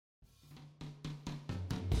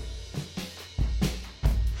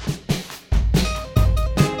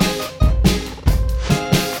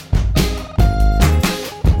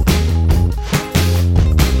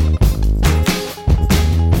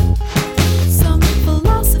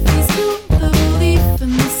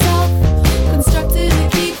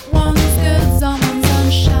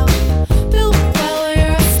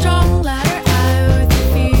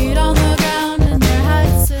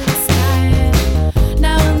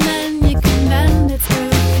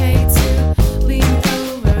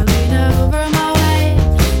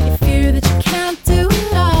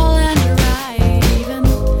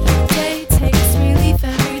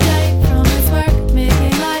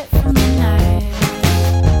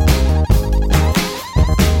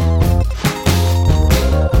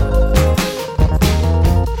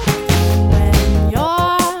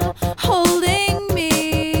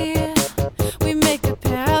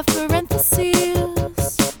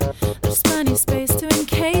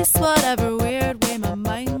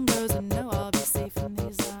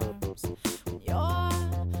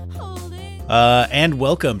And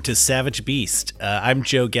welcome to Savage Beast. I'm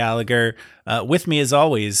Joe Gallagher. With me, as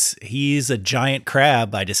always, he's a giant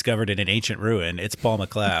crab I discovered in an ancient ruin. It's Paul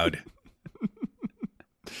McLeod.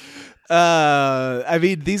 I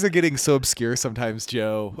mean, these are getting so obscure sometimes,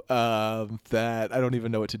 Joe, that I don't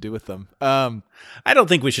even know what to do with them. I don't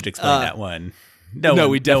think we should explain that one. We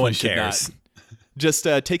definitely no one should cares. not. Just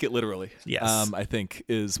take it literally. Yes. I think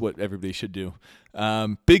is what everybody should do.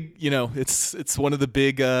 Big, it's one of the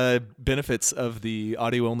big benefits of the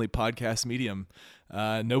audio-only podcast medium.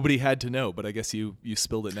 Nobody had to know, but I guess you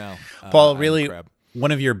spilled it now. Paul, really,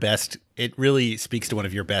 it really speaks to one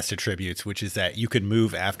of your best attributes, which is that you can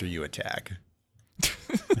move after you attack.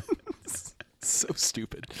 So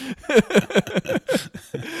stupid.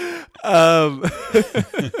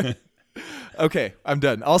 Okay, I'm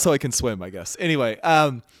done. Also, I can swim, I guess. Anyway,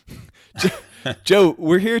 Joe,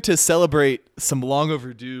 we're here to celebrate some long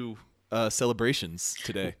overdue celebrations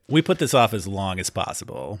today. We put this off as long as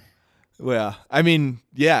possible. Well, I mean,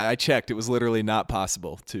 yeah, I checked. It was literally not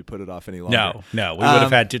possible to put it off any longer. No, we would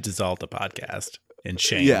have had to dissolve the podcast in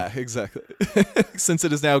shame. Yeah, exactly. Since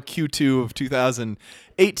it is now Q2 of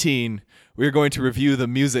 2018, we're going to review the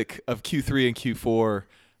music of Q3 and Q4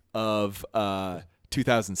 of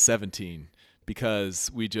 2017.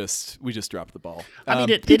 Because we just dropped the ball. I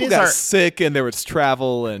mean, people got sick, and there was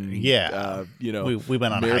travel, and we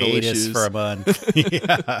went on hiatus issues for a month.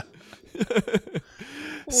 Yeah,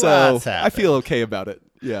 so I feel okay about it.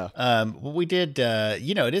 Yeah. Well, we did.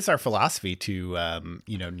 It is our philosophy to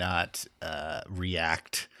not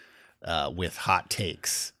react with hot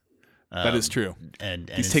takes. That is true. And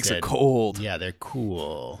these takes are cold. Yeah, they're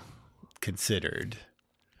cool, considered.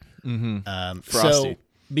 Mm-hmm. So, Frosty.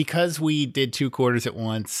 because we did 2 quarters at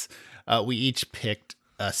once, we each picked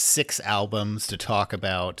 6 albums to talk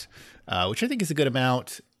about, which I think is a good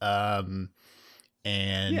amount.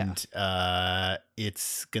 It's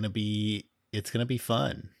gonna be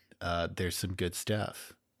fun. There's some good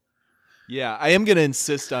stuff. Yeah, I am gonna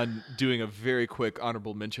insist on doing a very quick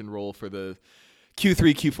honorable mention roll for the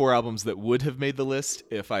Q3, Q4 albums that would have made the list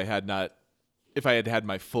if I had had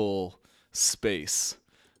my full space.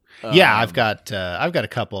 Yeah, I've got a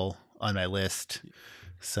couple on my list.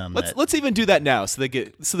 Let's even do that now, so they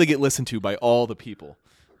get listened to by all the people.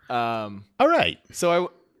 All right.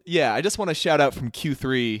 So I just want to shout out from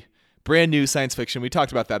Q3, brand new science fiction. We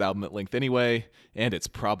talked about that album at length anyway, and it's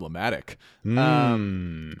problematic.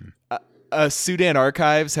 Sudan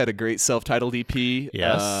Archives had a great self-titled EP,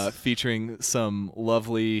 yes, featuring some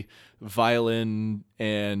lovely violin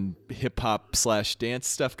and hip hop / dance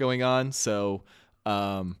stuff going on. So.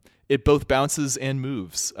 It both bounces and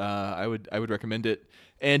moves. I would recommend it.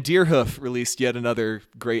 And Deerhoof released yet another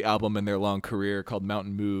great album in their long career called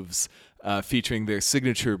Mountain Moves, featuring their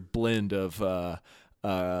signature blend of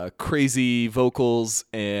crazy vocals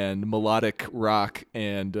and melodic rock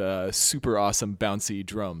and super awesome bouncy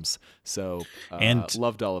drums. So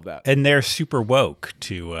loved all of that. And they're super woke,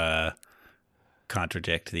 to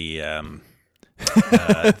contradict the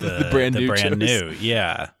brand new.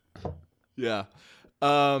 Yeah. Yeah.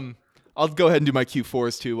 I'll go ahead and do my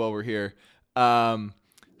Q4s too while we're here. I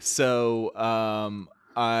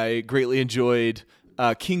greatly enjoyed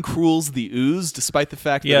King Cruel's The Ooze, despite the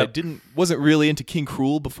fact that I wasn't really into King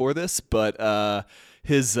Cruel before this, but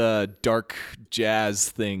his dark jazz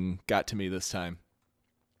thing got to me this time.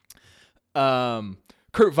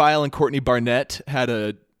 Kurt Vile and Courtney Barnett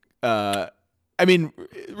had really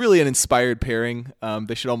an inspired pairing.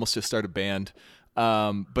 They should almost just start a band.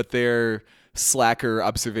 But their slacker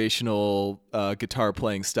observational guitar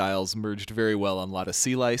playing styles merged very well on Lotta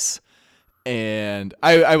Sea Lice. And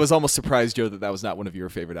I was almost surprised, Joe, that was not one of your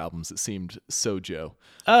favorite albums. It seemed so Joe.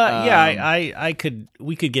 We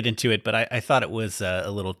could get into it, but I thought it was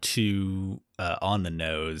a little too on the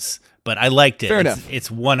nose. But I liked it. Fair enough. It's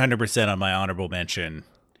 100% on my honorable mention.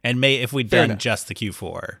 And if we'd done just the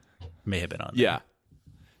Q4, may have been on there. Yeah.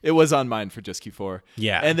 It was on mine for just Q4.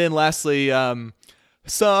 Yeah. And then lastly,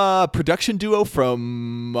 saw a production duo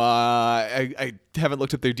from, I haven't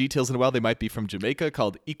looked at their details in a while. They might be from Jamaica,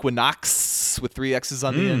 called Equinox, with 3 X's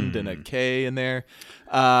on the end and a K in there.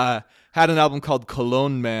 Had an album called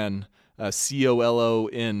Cologne Man,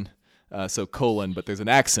 COLON, so colon, but there's an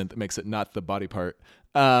accent that makes it not the body part.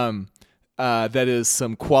 That is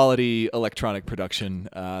some quality electronic production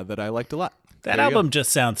that I liked a lot. That album just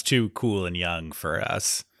sounds too cool and young for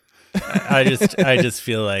us. I just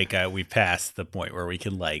feel like we passed the point where we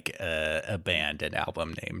can like a band, an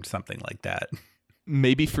album named something like that.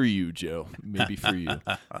 Maybe for you, Joe. Maybe for you.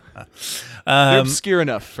 They're obscure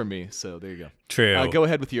enough for me, so there you go. True. Go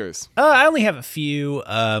ahead with yours. I only have a few.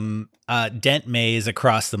 Dent Mays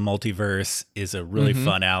Across the Multiverse is a really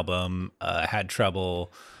fun album. Had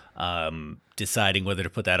trouble deciding whether to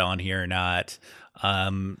put that on here or not.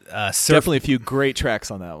 Definitely a few great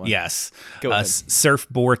tracks on that one. Yes. Go ahead. Surf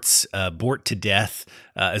Bort's Bort to Death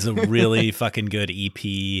is a really fucking good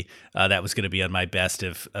EP. That was going to be on my best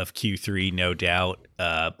of Q3, no doubt.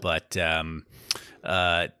 But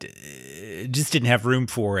just didn't have room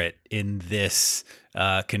for it in this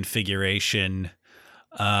configuration.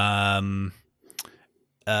 I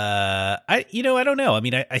don't know. I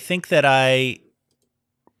mean, I think that I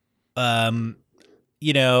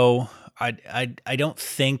don't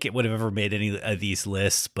think it would have ever made any of these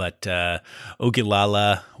lists, but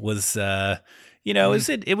Ogilala was,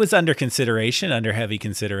 it was under consideration, under heavy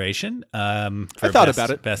consideration. I thought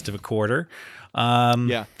about it. Best of a quarter.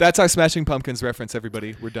 Yeah, that's our Smashing Pumpkins reference,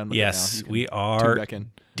 everybody. We're done with yes, it now. we are back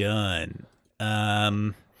in. Done.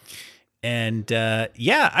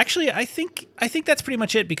 Actually, I think that's pretty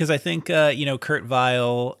much it, because I think Kurt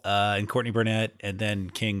Vile and Courtney Burnett and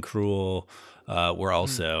then King Cruel were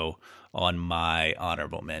also on my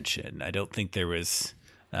honorable mention. I don't think there was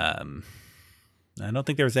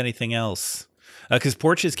anything else, because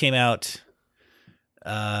Porches came out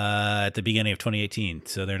at the beginning of 2018,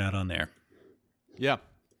 so they're not on there. Yeah,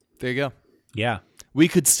 there you go. Yeah. We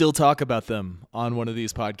could still talk about them on one of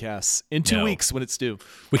these podcasts in 2 weeks when it's due.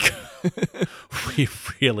 We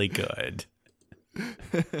really could.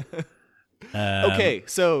 Okay,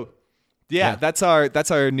 so that's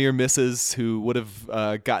our near misses who would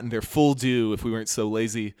have gotten their full due if we weren't so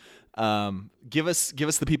lazy. Give us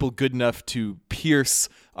the people good enough to pierce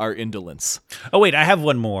our indolence. Oh wait, I have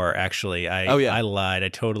one more actually. I lied. I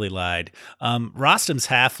totally lied. Rostam's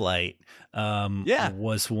Half-Light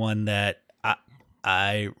was one that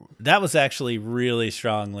that was actually really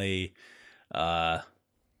strongly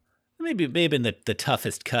maybe been the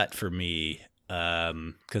toughest cut for me,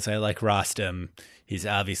 because I like Rostam. He's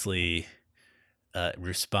obviously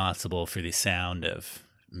responsible for the sound of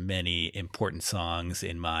many important songs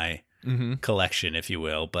in my collection, if you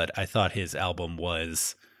will, but I thought his album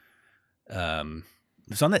was on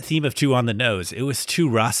that theme of Two on the Nose. It was too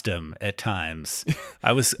Rostam at times.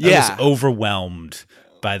 I was overwhelmed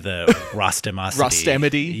by the Rostamosity.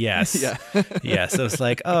 Rostamity? Yes. Yeah. Yeah. So it's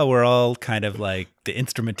like, oh, we're all kind of like, the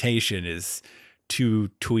instrumentation is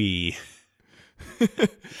too twee.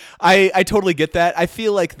 I totally get that. I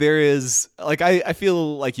feel like there is, like, I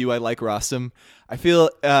feel like you, I like Rostam. I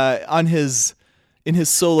feel in his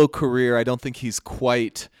solo career, I don't think he's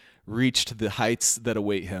quite reached the heights that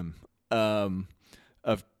await him. Of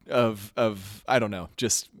I don't know,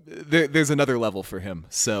 just there's another level for him.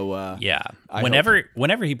 So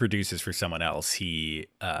whenever he produces for someone else, he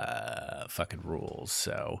fucking rules.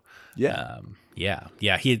 So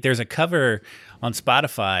there's a cover on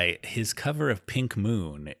Spotify. His cover of Pink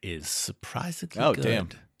Moon is surprisingly good. Damn.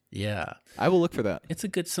 Yeah, I will look for that. It's a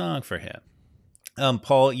good song for him.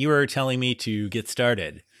 Paul, you were telling me to get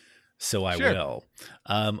started, so I will.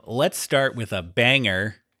 Let's start with a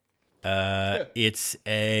banger. It's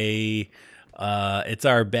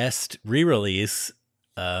our best re-release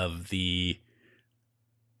of the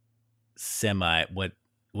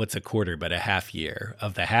what's a quarter but a half year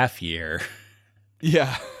of the half year.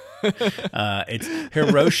 Yeah. It's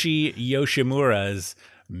Hiroshi Yoshimura's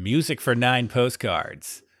Music for 9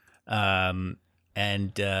 Postcards. And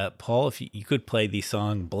Paul, if you could play the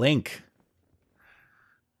song Blink.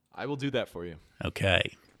 I will do that for you.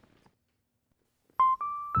 Okay.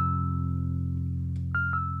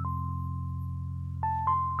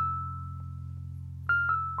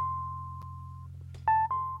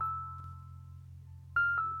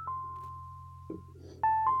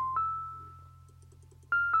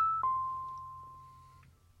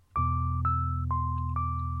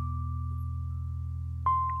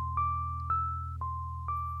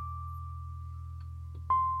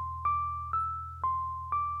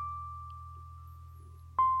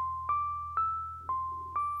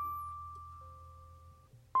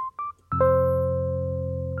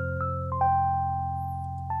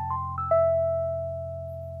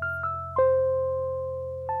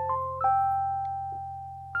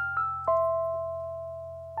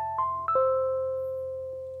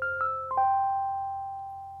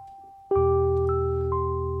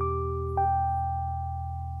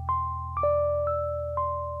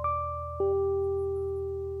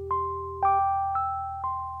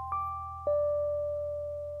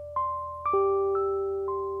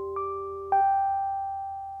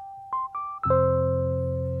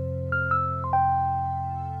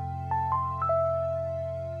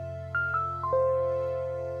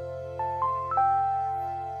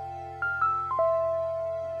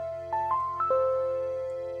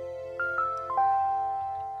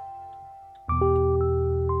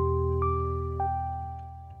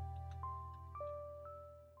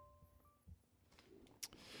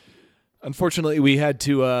 Unfortunately, we had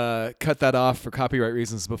to cut that off for copyright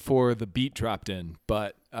reasons before the beat dropped in,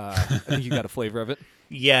 but I think you got a flavor of it.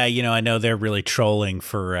 Yeah, I know they're really trolling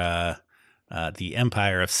for the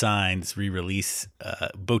Empire of Signs re-release,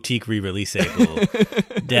 boutique re-release label.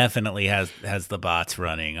 Definitely has the bots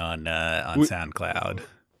running on SoundCloud.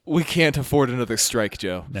 We can't afford another strike,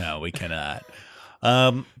 Joe. No, we cannot.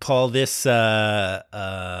 Paul, this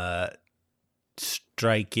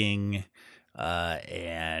striking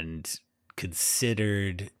and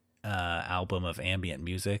considered album of ambient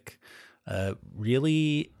music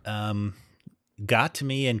really got to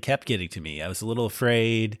me and kept getting to me. I was a little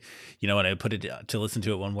afraid, when I put it to listen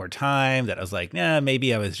to it one more time, that I was like, nah,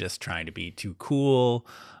 maybe I was just trying to be too cool.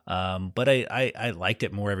 But I liked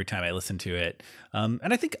it more every time I listened to it. And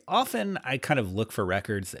I think often I kind of look for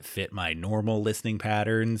records that fit my normal listening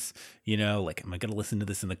patterns, like, am I going to listen to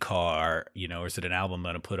this in the car, or is it an album I'm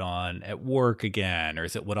going to put on at work again? Or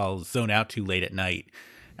is it what I'll zone out to late at night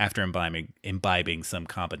after imbibing some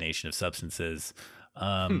combination of substances?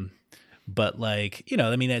 But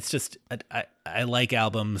it's just, I like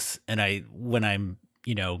albums, and when I'm,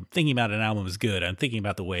 thinking about an album is good, I'm thinking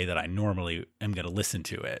about the way that I normally am going to listen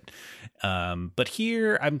to it. But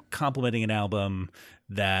here I'm complimenting an album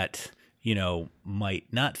that, might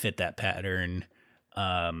not fit that pattern.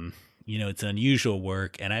 It's unusual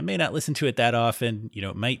work, and I may not listen to it that often.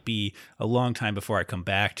 It might be a long time before I come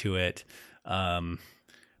back to it.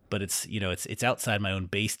 But it's outside my own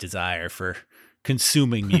base desire for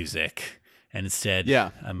consuming music. And instead,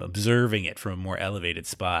 I'm observing it from a more elevated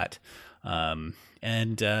spot. What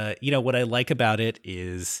I like about it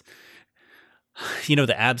is,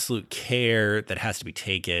 the absolute care that has to be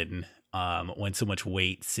taken when so much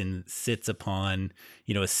weight sits upon,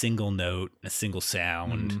 a single note, a single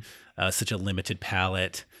sound, such a limited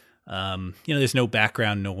palette. There's no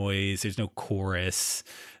background noise, there's no chorus,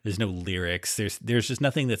 there's no lyrics. There's just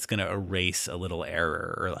nothing that's going to erase a little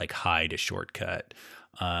error or like hide a shortcut.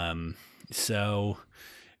 So,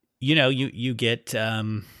 you get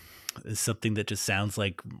something that just sounds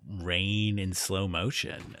like rain in slow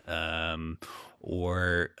motion,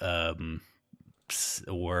 or on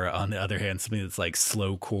the other hand, something that's like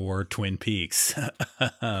slowcore Twin Peaks.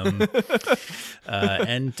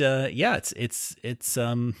 It's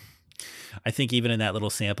I think even in that little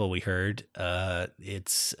sample we heard,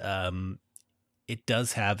 it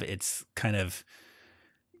does have its kind of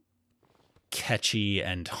catchy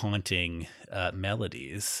and haunting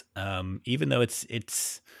melodies, even though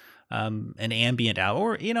it's an ambient album,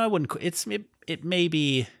 or I wouldn't. It may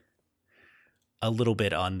be a little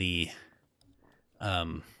bit on the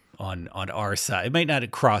on our side. It might not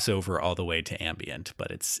cross over all the way to ambient,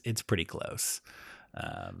 but it's pretty close.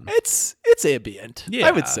 It's ambient, yeah,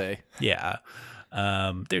 I would say. Yeah,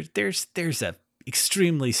 there's a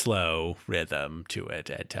extremely slow rhythm to it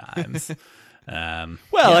at times.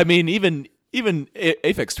 I mean, even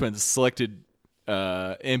Aphex Twin's selected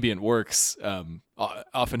ambient works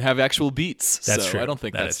often have actual beats. That's so true. I don't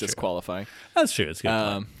think that's disqualifying. That's true. It's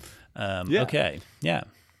good. Okay. Yeah.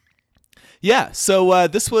 Yeah. So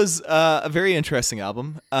this was a very interesting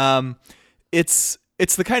album. It's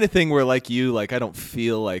the kind of thing where, like you, like I don't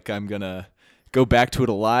feel like I'm gonna go back to it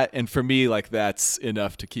a lot, and for me, like that's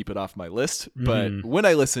enough to keep it off my list. But when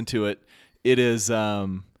I listen to it, it is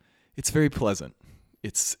it's very pleasant.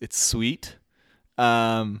 It's sweet.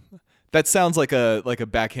 That sounds like a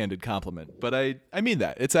backhanded compliment, but I mean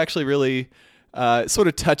that. It's actually really sort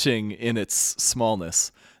of touching in its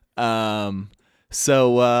smallness. I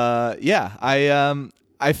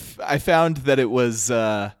found that it was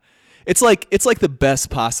it's like the best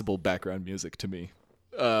possible background music to me.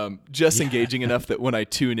 Just engaging enough that when I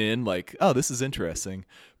tune in, like, oh, this is interesting,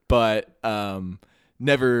 but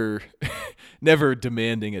never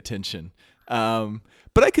demanding attention.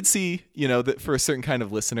 But I could see, that for a certain kind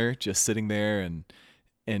of listener, just sitting there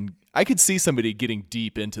and I could see somebody getting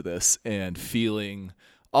deep into this and feeling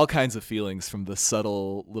all kinds of feelings from the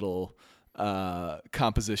subtle little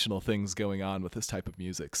compositional things going on with this type of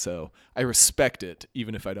music. So I respect it,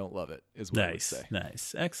 even if I don't love it, is what I would say.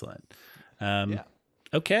 Nice. Excellent. Yeah.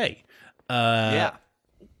 Okay.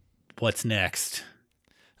 What's next?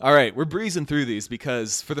 All right. We're breezing through these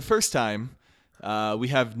because for the first time, we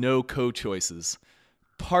have no co-choices.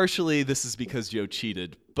 Partially, this is because Joe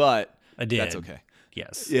cheated, but I did. That's okay.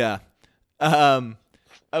 Yes. Yeah.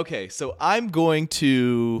 Okay, so I'm going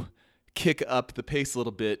to kick up the pace a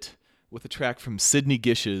little bit with a track from Sidney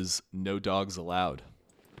Gish's No Dogs Allowed.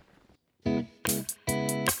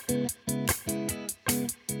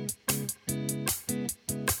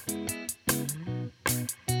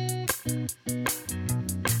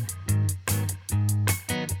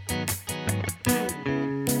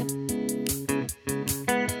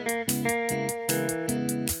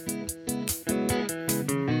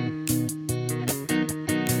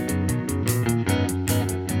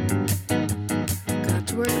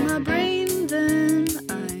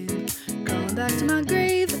 to my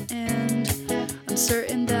grave, and I'm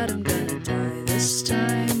certain that I'm gonna die this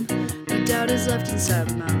time. No doubt is left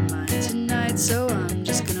inside my mind tonight, so I'm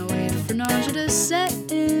just gonna wait for nausea to set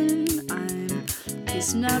in. I'm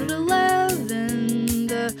pacing out at 11.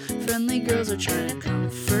 The friendly girls are trying to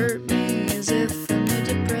comfort me as if I'm a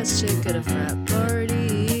depressed chick at a frat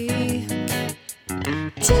party.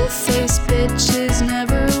 Two-faced bitches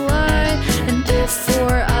never lie, and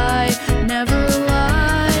before I never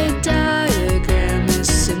lie, diagram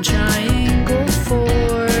this in triangle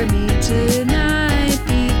for me tonight,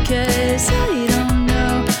 because I don't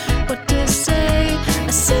know what to say.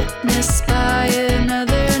 A sickness by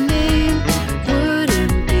another name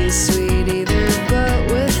wouldn't be sweet either,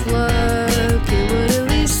 but with luck it would at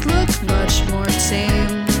least look much more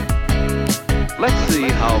tame. Let's see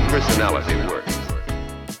how personality works.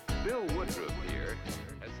 Bill Woodruff here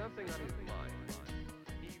has something on his mind.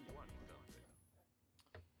 He wants something.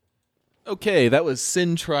 Okay, that was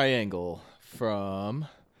Sin Triangle from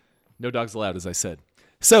No Dogs Allowed, as I said.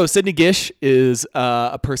 So Sydney Gish is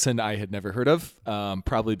a person I had never heard of,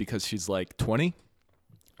 probably because she's like 20.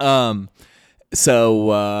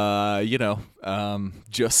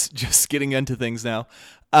 Just getting into things now.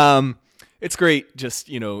 It's great just,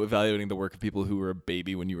 evaluating the work of people who were a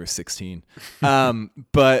baby when you were 16. Yeah,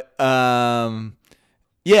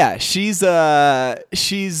 she's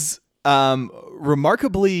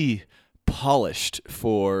remarkably polished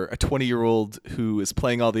for a 20-year-old who is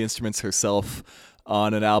playing all the instruments herself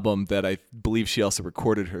on an album that I believe she also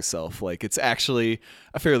recorded herself. Like, it's actually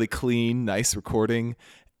a fairly clean, nice recording.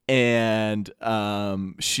 And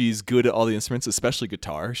she's good at all the instruments, especially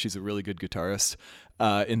guitar. She's a really good guitarist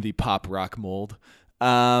in the pop rock mold.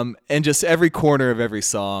 And just every corner of every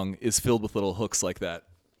song is filled with little hooks like that.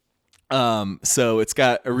 So it's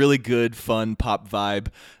got a really good, fun pop vibe.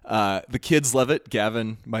 The kids love it.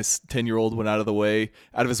 Gavin, my 10-year-old, went out of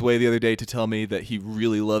his way the other day to tell me that he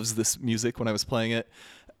really loves this music when I was playing it.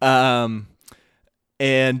 And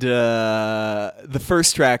the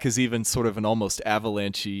first track is even sort of an almost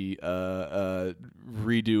avalanche-y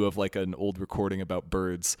redo of like an old recording about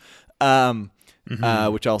birds,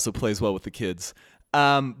 which also plays well with the kids.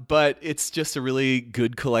 But it's just a really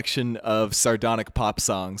good collection of sardonic pop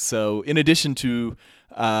songs. So in addition to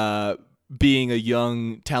being a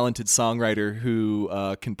young, talented songwriter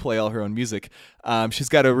who can play all her own music, she's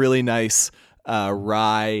got a really nice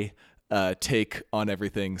wry take on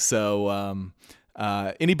everything. So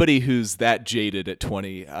anybody who's that jaded at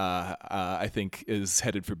 20, I think is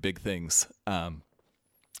headed for big things.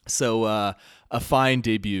 So a fine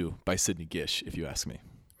debut by Sydney Gish, if you ask me.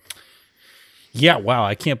 Yeah, wow,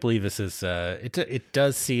 I can't believe this is it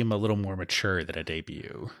does seem a little more mature than a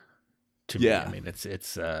debut to me. I mean,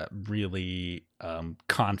 it's really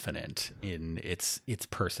confident in its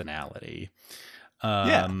personality.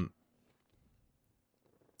 I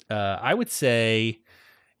would say,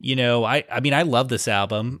 I mean, I love this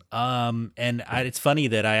album. And it's funny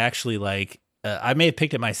that I actually I may have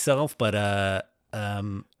picked it myself, but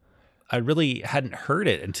I really hadn't heard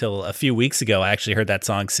it until a few weeks ago. I actually heard that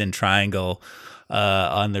song Sin Triangle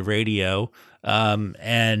on the radio,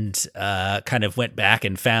 and kind of went back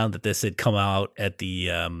and found that this had come out at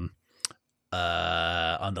the on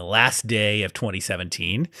the last day of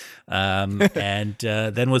 2017, and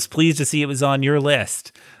then was pleased to see it was on your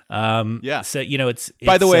list. So it's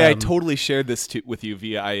by the way, I totally shared this with you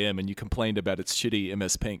via IM, and you complained about its shitty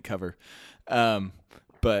MS Paint cover.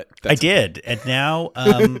 But I did, and now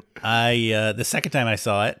the second time I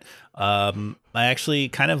saw it, I actually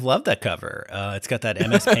kind of love that cover. It's got that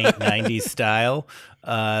MS Paint 90s style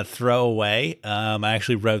throwaway. I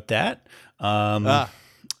actually wrote that.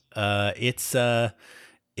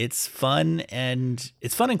 It's fun and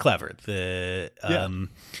clever. I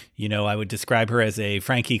would describe her as a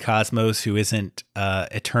Frankie Cosmos who isn't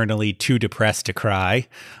eternally too depressed to cry.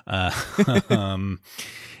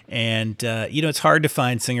 And, it's hard to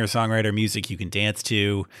find singer-songwriter music you can dance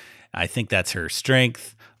to. I think that's her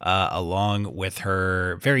strength, along with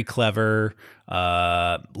her very clever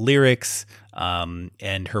lyrics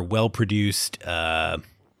and her well-produced,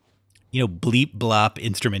 bleep-blop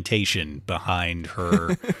instrumentation behind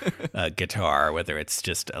her guitar, whether it's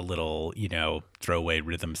just a little, throwaway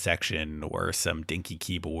rhythm section or some dinky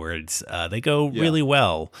keyboards. They go really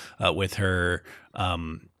well with her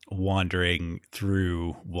wandering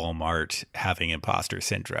through Walmart having imposter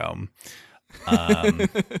syndrome. I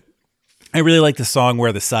really like the song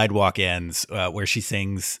Where the Sidewalk Ends, where she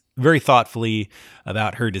sings very thoughtfully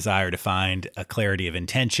about her desire to find a clarity of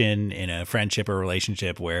intention in a friendship or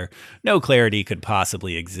relationship where no clarity could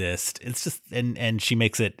possibly exist. It's just, and she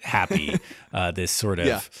makes it happy, this sort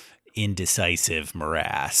of indecisive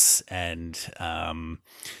morass. And,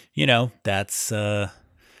 that's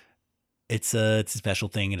it's a special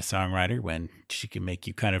thing in a songwriter when she can make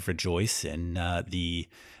you kind of rejoice in the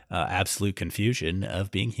absolute confusion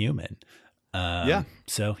of being human.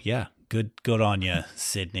 So, good on you,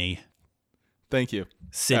 Sydney. Thank you.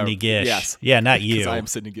 Sydney Gish. Yes. Yeah, not you. I am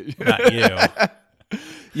Sydney Gish. Not you.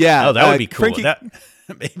 Yeah. Oh, that would be cool. Frankie,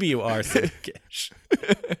 Maybe you are Sydney Gish.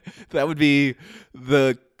 that would be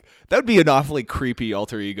an awfully creepy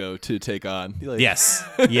alter ego to take on. Like, Yes.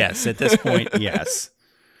 At this point, yes.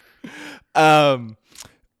 Frankie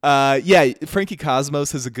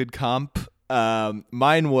Cosmos is a good comp.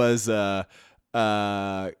 Mine was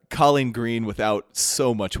Colleen Green without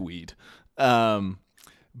so much weed. The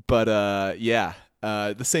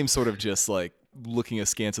same sort of just like looking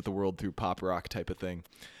askance at the world through pop rock type of thing.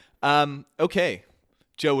 Okay,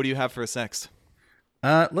 Joe, what do you have for us next?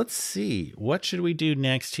 Let's see. What should we do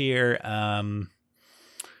next here?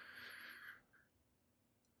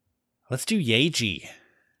 Let's do Yeji.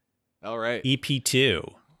 All right.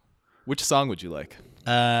 EP2. Which song would you like?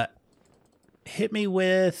 Hit me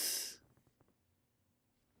with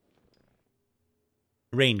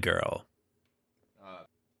Rain Girl.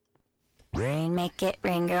 Rain, make it,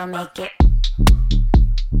 rain girl, make it.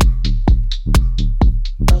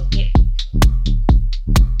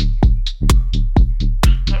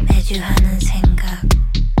 매주 하는 생각.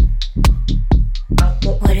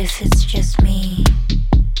 What if it's just me?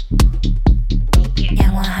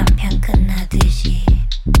 영화 한 편 끝나듯이.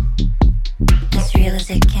 As real as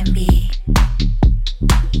it can be.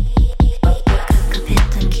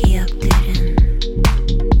 급급했던 기억들은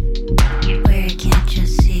where I can't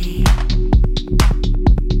just see.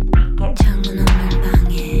 창문 없는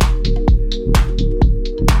방에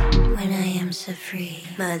when I am so free.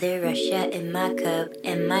 Mother Russia in my cup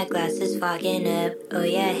and my glass is fogging up. Oh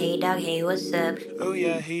yeah, hey dog, hey what's up? Oh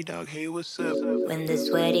yeah, hey dog, hey what's up? When the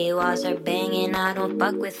sweaty walls are banging, I don't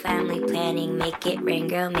fuck with family planning. Make it rain,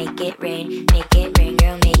 girl, make it rain. Make it rain,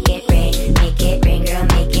 girl, make it rain. Make it rain, girl,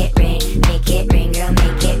 make it rain. Make it rain, girl,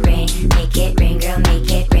 make it rain. Make it rain, girl,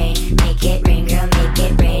 make it rain. Make it rain, girl, make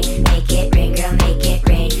it rain. Make it rain, girl, make it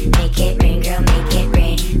rain. Make it rain, girl, make it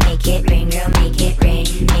rain. Make it rain, girl, make it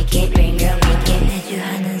rain. Make it rain, girl, make it. 매주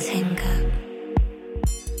하는 생각.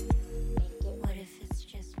 What if it's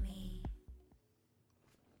just me?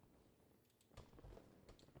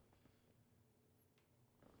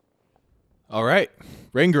 All right.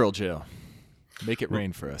 Rain Girl, Joe. Make it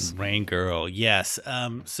rain for us. Rain Girl, yes.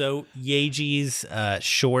 So Yeji's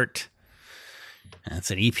short.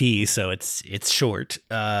 It's an EP, so it's short.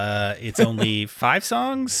 It's only 5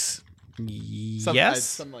 songs. Yes,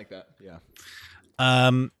 something like that. Yeah.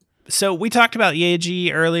 So we talked about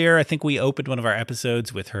Yeji earlier. I think we opened one of our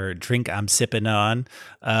episodes with her "Drink I'm Sippin' On."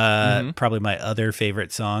 Probably my other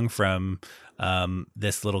favorite song from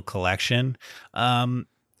this little collection. And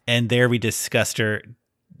there we discussed her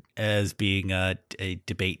as being a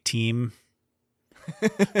debate team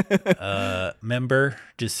member,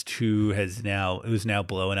 just who's now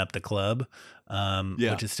blowing up the club,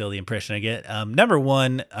 which is still the impression I get. Number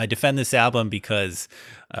one, I defend this album because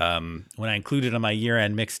when I included on my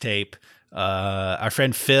year-end mixtape, our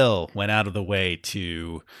friend Phil went out of the way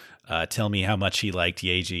to tell me how much he liked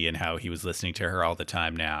Yeji and how he was listening to her all the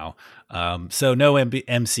time now. So no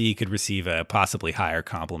MC could receive a possibly higher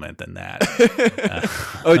compliment than that.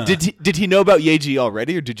 Did he know about Yeji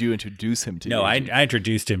already, or did you introduce him to? No, Yeji? I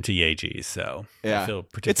introduced him to Yeji, so yeah, I feel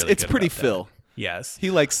particularly it's good pretty about that. Phil. Yes, He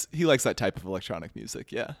likes that type of electronic music.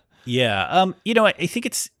 Yeah. yeah. I think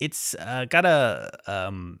it's got a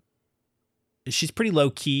she's pretty low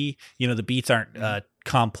key. The beats aren't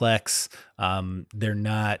complex. They're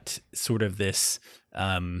not sort of this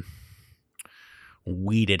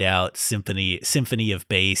weeded out symphony of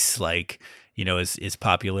bass like is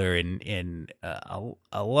popular in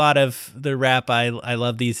a lot of the rap I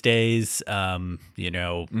love these days. Kind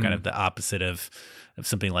of the opposite of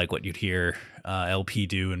something like what you'd hear LP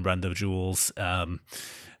do and Run the Jewels. But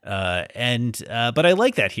I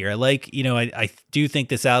like that here. I like, I do think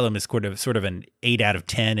this album is sort of an 8 out of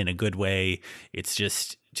 10 in a good way. It's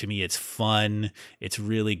just, to me, it's fun. It's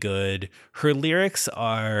really good. Her lyrics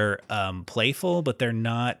are playful, but they're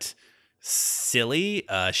not silly.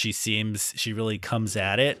 She really comes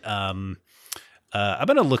at it. I'm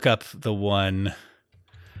going to look up the one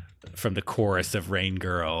from the chorus of Rain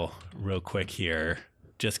Girl real quick here,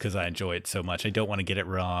 just because I enjoy it so much. I don't want to get it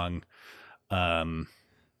wrong. Dun,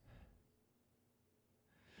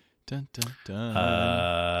 dun,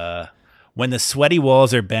 dun. When the sweaty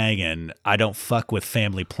walls are banging, I don't fuck with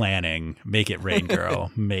family planning. Make it rain, girl.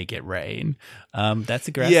 Make it rain. That's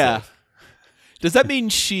aggressive. Yeah. Does that mean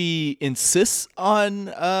she insists on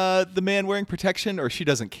the man wearing protection, or she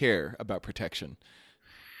doesn't care about protection?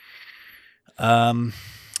 Because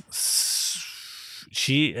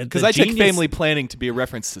I take family planning to be a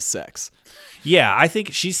reference to sex. Yeah, I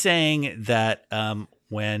think she's saying that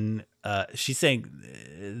when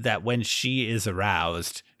she is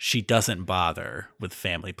aroused, she doesn't bother with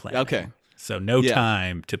family planning. Okay. So no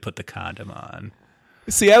time to put the condom on.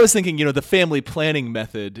 See, I was thinking, the family planning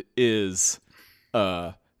method is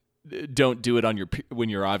don't do it on when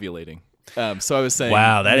you're ovulating. So I was saying,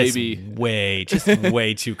 wow, that maybe... is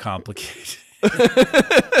way too complicated.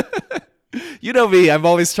 You know me, I'm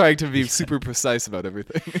always trying to be super precise about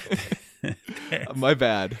everything. My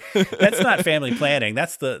bad. That's not family planning.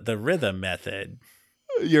 That's the rhythm method.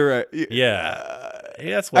 You're right. Yeah.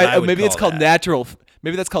 That's what I would maybe call it's called that. natural.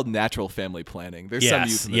 Maybe that's called natural family planning. There's some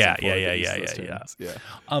euphemism Yeah. for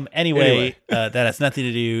it. Yeah. Anyway, that has nothing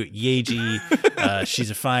to do. Yeji,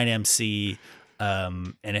 she's a fine MC.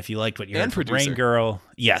 And if you liked what you heard from Rain Girl,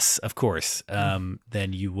 yes, of course,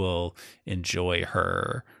 then you will enjoy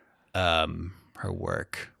her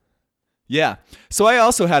work. Yeah. So I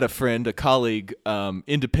also had a friend, a colleague,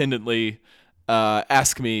 independently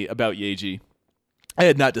ask me about Yeji. I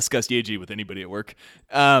had not discussed Yeji with anybody at work.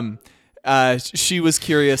 She was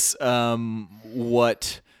curious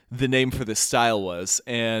what the name for this style was,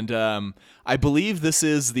 and I believe this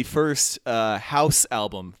is the first house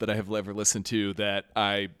album that I have ever listened to that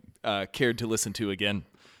I cared to listen to again.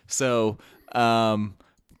 So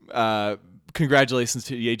congratulations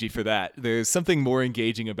to Yeji for that. There's something more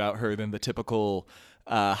engaging about her than the typical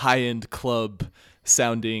high-end club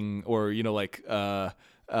sounding, or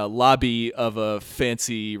lobby of a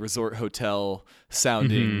fancy resort hotel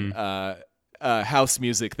sounding house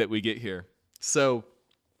music that we get here. So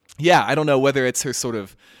yeah, I don't know whether it's her sort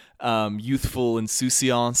of youthful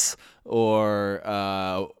insouciance or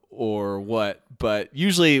what, but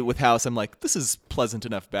usually with house I'm like, this is pleasant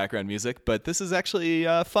enough background music, but this is actually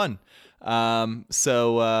fun.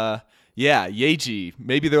 Yeah, Yeji,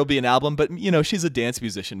 maybe there'll be an album, but she's a dance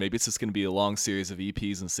musician. Maybe it's just going to be a long series of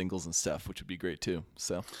EPs and singles and stuff, which would be great too.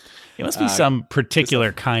 So it must be some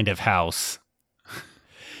particular kind of house.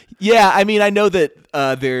 Yeah, I mean, I know that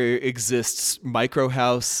there exists micro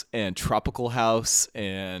house and tropical house,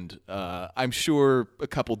 and I'm sure a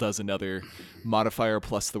couple dozen other modifier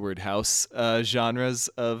plus the word house genres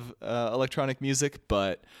of electronic music,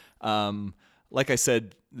 but like I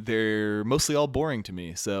said, they're mostly all boring to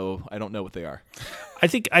me, so I don't know what they are. I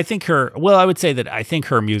think her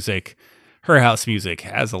music, her house music,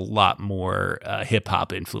 has a lot more hip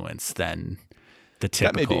hop influence than the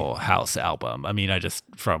typical house album. I mean,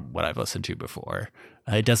 from what I've listened to before,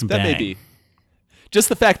 it doesn't bang. That may be. Just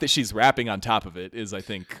the fact that she's rapping on top of it is, I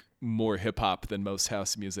think, more hip hop than most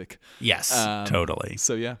house music. Yes, totally.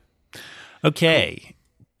 So yeah. Okay, cool.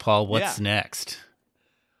 Paul, what's next?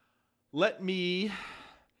 Let me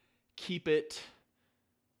keep it.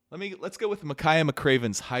 Let's go with Makaya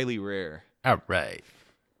McCraven's Highly Rare. All right.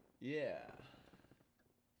 Yeah.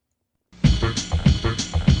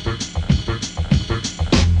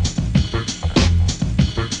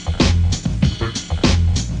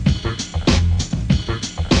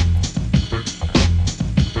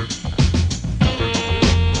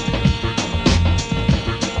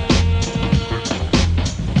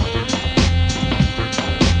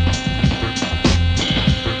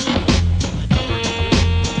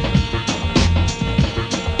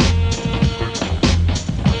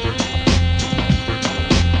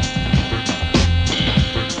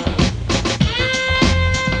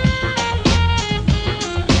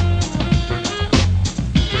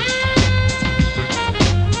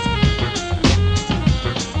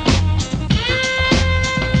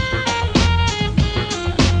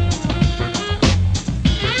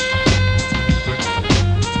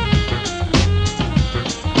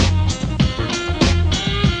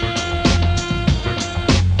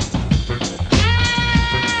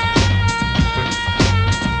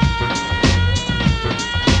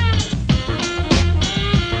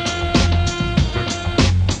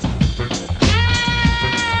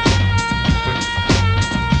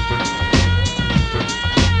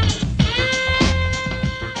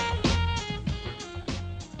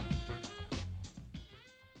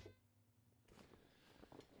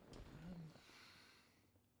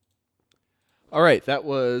 All right, that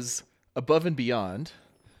was Above and Beyond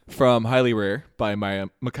from Highly Rare by Makaya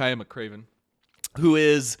McCraven, who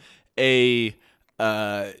is a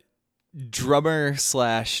drummer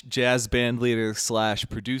 / jazz band leader /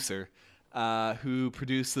 producer who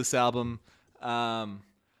produced this album.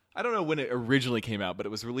 I don't know when it originally came out, but it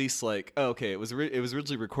was released it was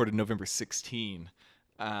originally recorded November 16,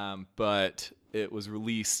 but it was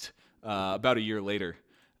released about a year later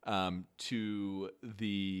to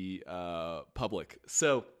the public.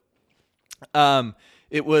 So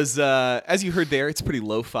it was, as you heard there, it's pretty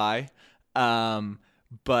lo-fi,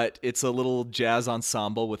 but it's a little jazz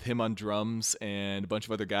ensemble with him on drums and a bunch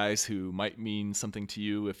of other guys who might mean something to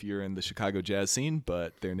you if you're in the Chicago jazz scene,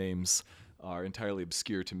 but their names are entirely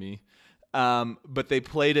obscure to me. But they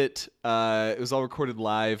played it. It was all recorded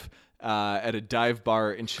live at a dive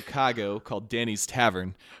bar in Chicago called Danny's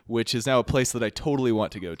Tavern, which is now a place that I totally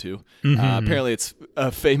want to go to. Apparently, it's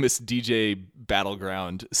a famous DJ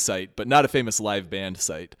battleground site, but not a famous live band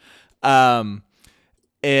site. So,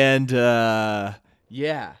 with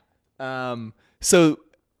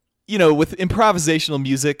improvisational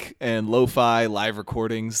music and lo-fi live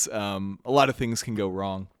recordings, a lot of things can go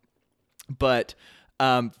wrong. But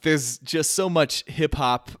there's just so much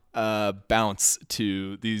hip-hop bounce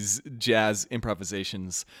to these jazz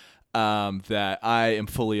improvisations that I am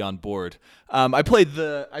fully on board. I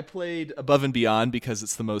played Above and Beyond because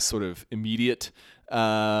it's the most sort of immediate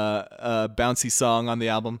bouncy song on the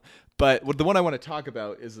album. But the one I want to talk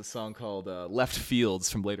about is a song called Left Fields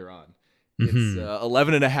from later on. It's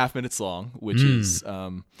 11 and a half minutes long, which is,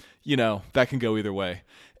 that can go either way.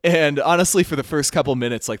 And honestly, for the first couple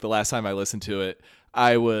minutes, like the last time I listened to it,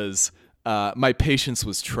 I was, my patience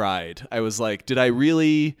was tried. I was like, did I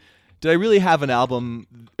really have an album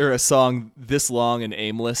or a song this long and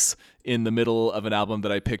aimless in the middle of an album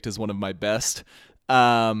that I picked as one of my best?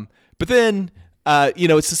 But then,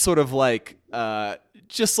 it's just sort of like,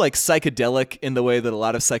 just like psychedelic in the way that a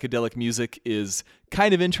lot of psychedelic music is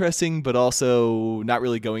kind of interesting, but also not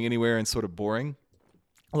really going anywhere and sort of boring.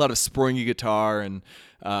 A lot of springy guitar and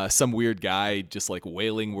some weird guy just like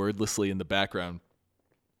wailing wordlessly in the background.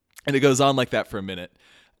 And it goes on like that for a minute.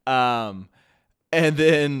 But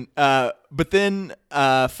then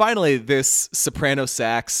finally this soprano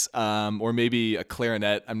sax, or maybe a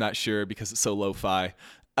clarinet, I'm not sure because it's so lo-fi,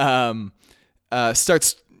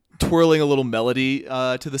 starts twirling a little melody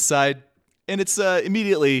to the side, and it's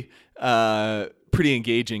immediately pretty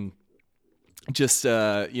engaging. Just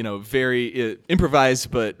very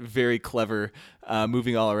improvised but very clever,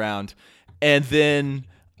 moving all around. And then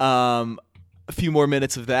a few more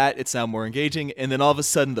minutes of that, it's now more engaging, and then all of a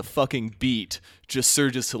sudden the fucking beat just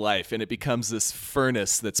surges to life, and it becomes this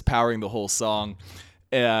furnace that's powering the whole song,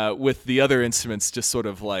 with the other instruments just sort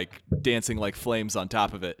of like dancing like flames on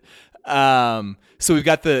top of it. So we've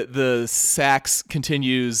got the sax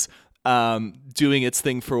continues doing its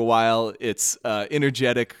thing for a while. It's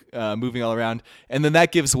energetic, moving all around, and then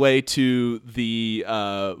that gives way to the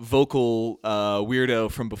vocal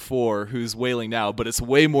weirdo from before who's wailing now, but it's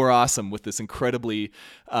way more awesome with this incredibly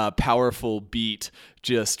powerful beat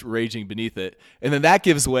just raging beneath it. And then that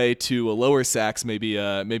gives way to a lower sax, maybe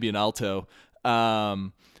an alto,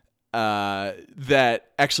 that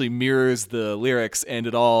actually mirrors the lyrics, and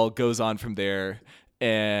it all goes on from there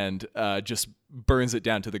and just burns it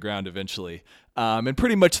down to the ground eventually. And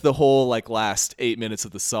pretty much the whole last 8 minutes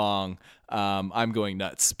of the song, I'm going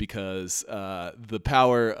nuts because the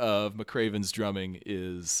power of McCraven's drumming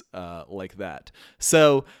is like that.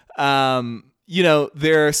 So,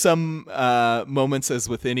 there are some moments, as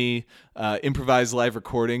with any improvised live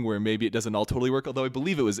recording, where maybe it doesn't all totally work, although I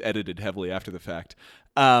believe it was edited heavily after the fact.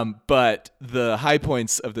 But the high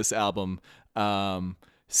points of this album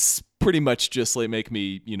pretty much just make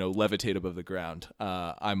me, levitate above the ground.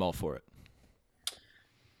 I'm all for it.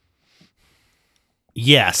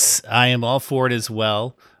 Yes, I am all for it as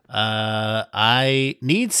well. I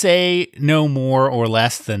need say no more or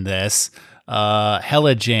less than this.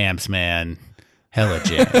 Hella jams, man. Hella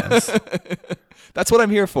jams. That's what I'm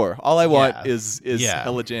here for. All I want is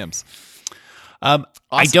hella jams.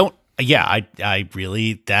 Awesome. I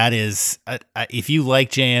really, that is, if you like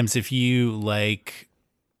jams, if you like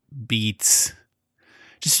beats,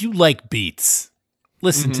 you like beats,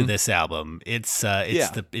 listen to this album. It's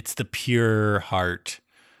the pure heart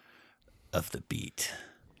of the beat.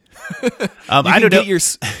 I don't know.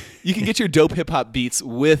 You can get your dope hip hop beats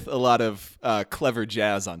with a lot of clever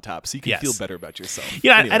jazz on top, so you can feel better about yourself.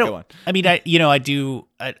 Yeah, anyway, I don't. Go on. I mean, I do.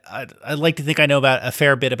 I like to think I know about a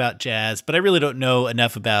fair bit about jazz, but I really don't know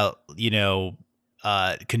enough about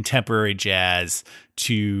contemporary jazz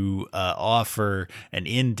to offer an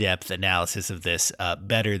in-depth analysis of this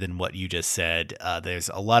better than what you just said. There's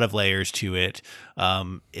a lot of layers to it.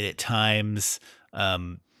 It at times,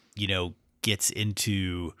 gets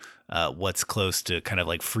into what's close to kind of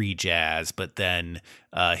like free jazz, but then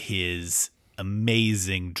his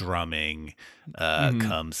amazing drumming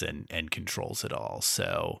comes and controls it all.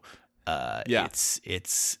 So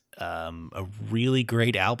it's a really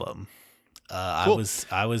great album. Cool.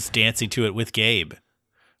 I was dancing to it with Gabe.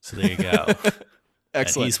 So there you go.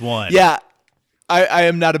 Excellent. He's one. Yeah. I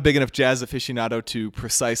am not a big enough jazz aficionado to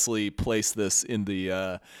precisely place this in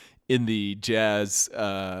the jazz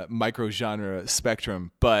microgenre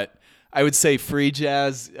spectrum, but I would say free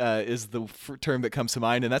jazz is the term that comes to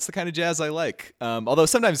mind, and that's the kind of jazz I like. Although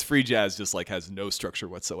sometimes free jazz just like has no structure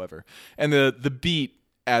whatsoever, and the beat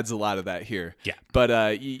adds a lot of that here. Yeah.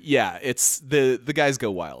 But yeah, it's the guys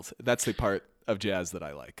go wild. That's the part of jazz that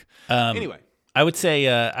I like. Anyway, I would say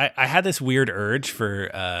I had this weird urge for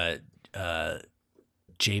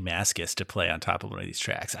Jay Mascis to play on top of one of these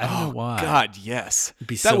tracks. I don't know why. God, yes, It'd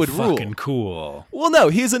be that so would fucking rule. cool. Well, no,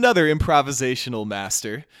 he's another improvisational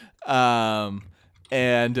master,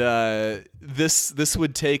 and this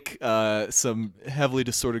would take some heavily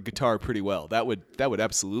distorted guitar pretty well. That would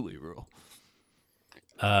absolutely rule.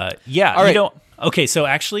 Yeah. All right. Okay. So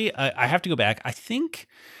actually, I have to go back. I think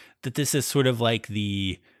that this is sort of like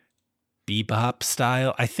the bebop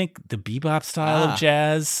style. I think the bebop style of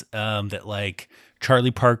jazz that like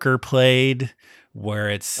Charlie Parker played,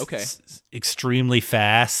 where it's extremely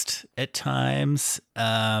fast at times.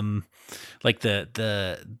 Like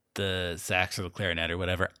the sax or the clarinet or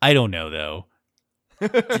whatever. I don't know though.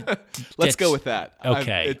 Let's go with that.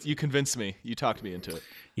 Okay. You convinced me. You talked me into it.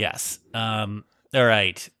 Yes. All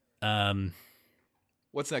right.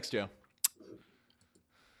 What's next, Joe?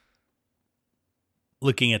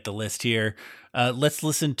 Looking at the list here, let's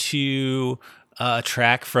listen to a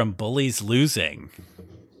track from Bullies Losing.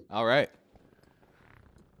 All right.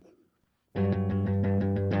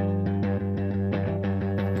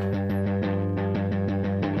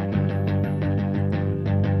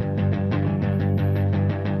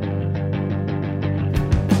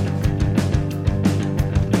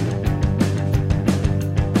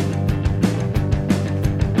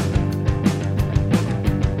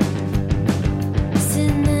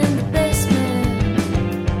 Sitting in the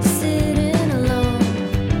basement, sitting alone.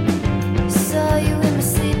 Saw you in my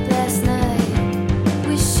sleep last night.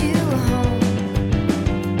 Wish you were home.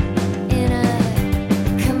 And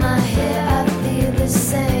I cut my hair, I feel the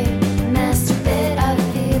same. Masturbate, I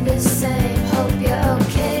feel the same. Hope you're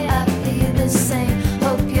okay, I feel the same.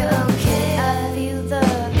 Hope you're okay, I feel the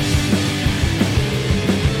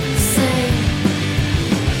same.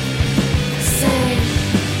 Same.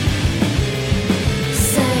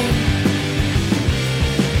 Same.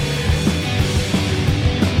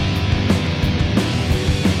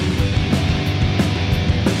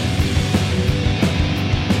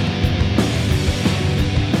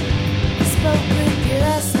 Spoke with you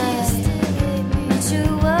last night. Not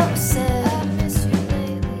sure what was said,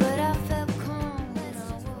 but I felt calm when I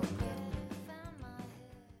woke up. Found my head.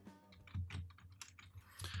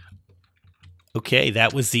 Okay,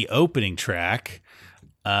 that was the opening track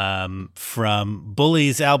from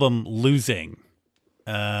Bully's album Losing.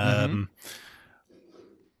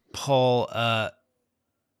 Paul,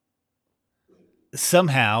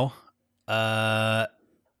 somehow,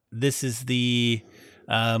 this is the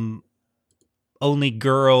only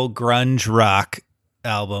girl grunge rock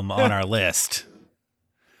album on our list.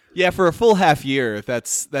 Yeah, for a full half year,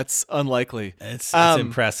 that's unlikely. It's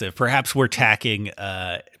impressive. Perhaps we're tacking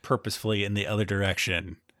purposefully in the other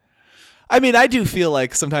direction. I mean, I do feel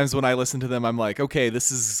like sometimes when I listen to them, I'm like, okay,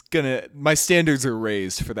 my standards are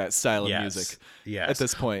raised for that style of music at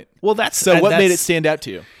this point. Well, that's So what made it stand out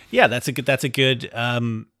to you? Yeah, that's a good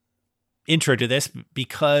intro to this,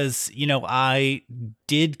 because I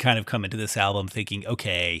did kind of come into this album thinking,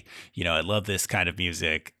 okay, I love this kind of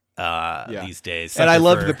music these days, And I Sucker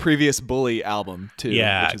loved for- the previous Bully album too.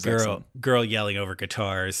 yeah, which is excellent. girl yelling over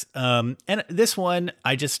guitars. And this one,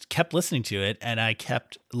 I just kept listening to it, and I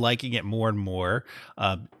kept liking it more and more.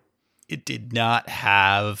 It did not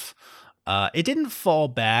have. It didn't fall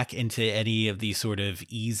back into any of these sort of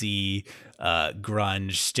easy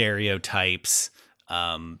grunge stereotypes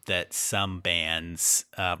that some bands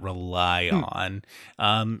rely on,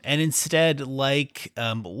 and instead, like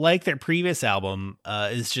their previous album,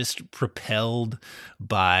 is just propelled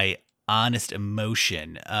by honest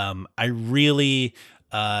emotion. I really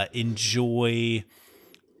enjoy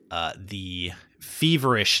the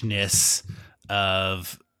feverishness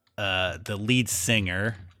of the lead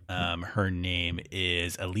singer. Her name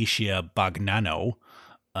is Alicia Bagnano.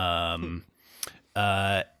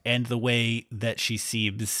 and the way that she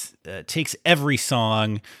seems takes every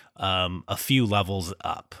song a few levels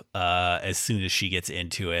up as soon as she gets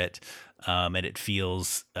into it. And it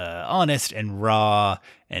feels honest and raw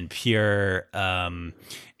and pure. And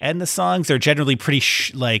the songs are generally pretty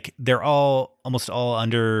like they're almost all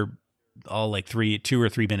like 2 or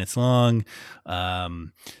 3 minutes long.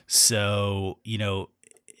 So,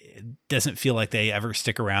 it doesn't feel like they ever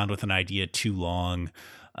stick around with an idea too long.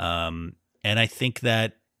 And I think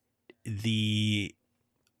that the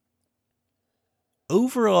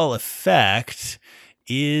overall effect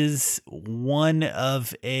is one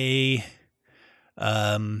of a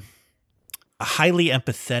highly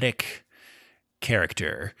empathetic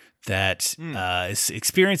character that is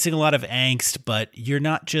experiencing a lot of angst, but you're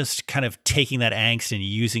not just kind of taking that angst and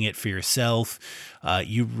using it for yourself.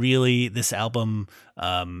 This album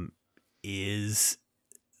is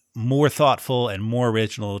more thoughtful and more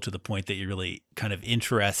original to the point that you're really kind of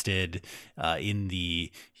interested in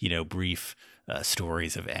the, brief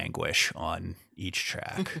stories of anguish on each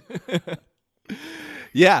track.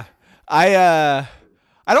 Yeah. I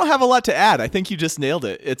don't have a lot to add. I think you just nailed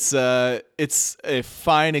it. It's a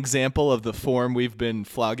fine example of the form we've been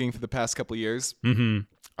flogging for the past couple of years.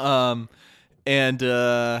 Mm-hmm.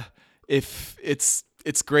 If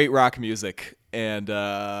it's great rock music, and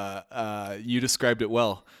you described it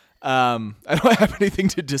well. I don't have anything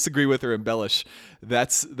to disagree with or embellish.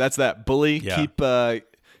 That's that. Bully. Yeah.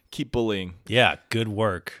 Keep bullying. Yeah. Good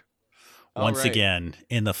work. Once right. again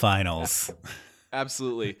in the finals.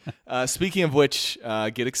 Absolutely. Speaking of which,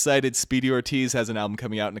 get excited. Speedy Ortiz has an album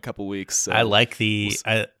coming out in a couple weeks. So I like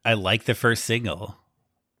I like the first single.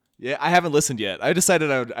 Yeah, I haven't listened yet. I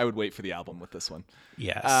decided I would wait for the album with this one.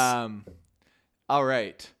 Yes. All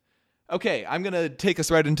right. Okay, I'm gonna take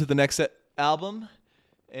us right into the next album,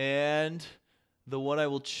 and the one I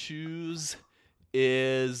will choose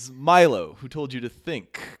is Milo, Who Told You to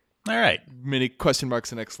Think. All right. Many question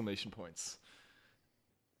marks and exclamation points.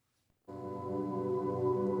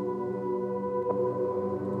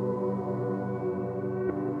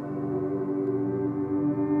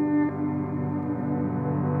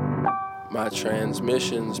 My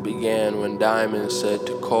transmissions began when Diamond said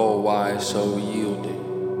to Cole, "Why so yielding?"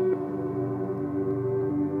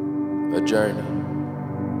 A journey.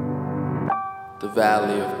 The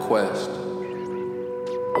valley of quest.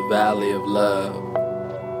 The valley of love.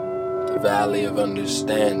 The valley of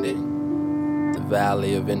understanding. The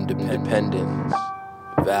valley of independence.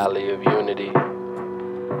 The valley of unity.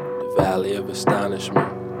 The valley of astonishment.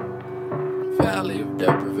 The valley of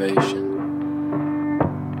deprivation.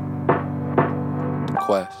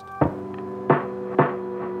 Quest.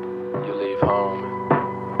 You leave home.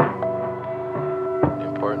 The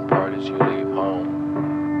important part is you leave home.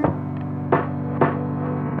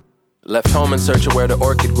 Left home in search of where the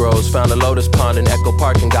orchid grows. Found a lotus pond in Echo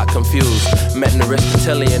Park and got confused. Met an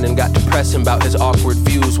Aristotelian and got depressing about his awkward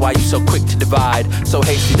views. Why you so quick to divide? So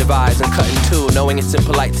hasty devise and cut in two. Knowing it's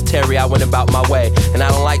impolite to tarry, I went about my way. And I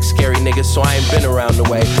don't like scary niggas, so I ain't been around the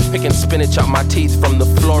way. Picking spinach out my teeth from the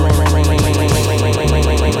flooring.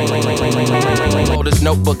 Hold his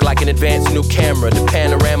notebook like an advanced new camera. The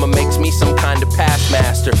panorama makes me some kind of past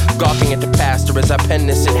master. Gawking at the pastor as I pen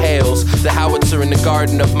this, it hails the howitzer in the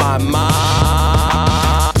garden of my mind.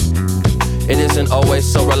 It isn't always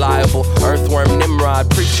so reliable. Earthworm Nimrod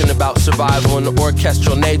preaching about survival and the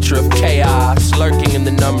orchestral nature of chaos. Lurking in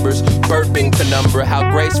the numbers, burping penumbra. How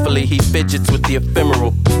gracefully he fidgets with the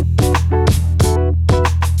ephemeral.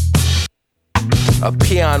 A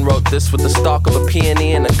peon wrote this with the stalk of a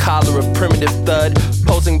peony and a collar of primitive thud,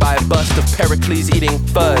 posing by a bust of Pericles eating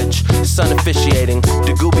fudge. Sun officiating,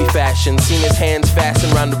 Dagooby fashion, seen his hands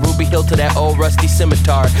fastened round the ruby hilt to that old rusty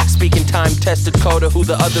scimitar. Speaking time-tested coda, who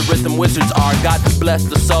the other rhythm wizards are. God bless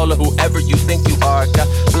the soul of whoever you think you are. God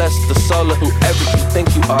bless the soul of whoever you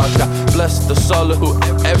think you are. God bless the soul of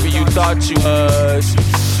whoever you thought you was.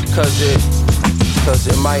 Cause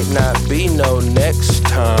it might not be no next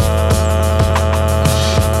time.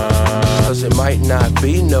 Cause it might not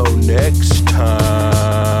be no next time.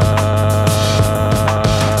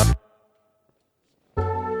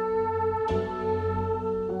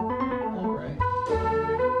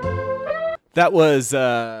 That was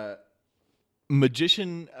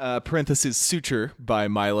Magician parenthesis Suture by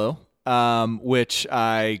Milo, which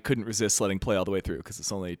I couldn't resist letting play all the way through because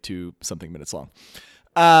it's only 2-something minutes long.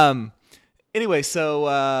 Anyway,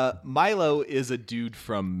 so Milo is a dude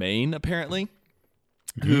from Maine, apparently,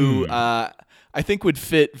 who I think would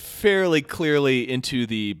fit fairly clearly into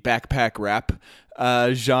the backpack rap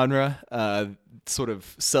genre, sort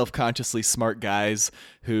of self-consciously smart guys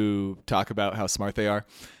who talk about how smart they are.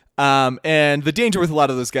 And the danger with a lot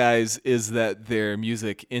of those guys is that their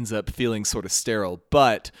music ends up feeling sort of sterile.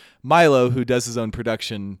 But Milo, who does his own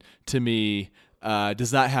production, to me,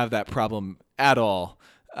 does not have that problem at all.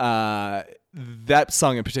 That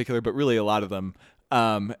song in particular, but really a lot of them,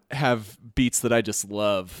 have beats that I just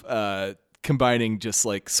love, combining just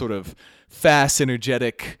like sort of fast,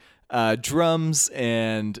 energetic drums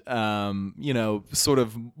and, sort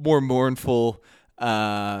of more mournful,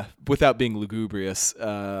 without being lugubrious,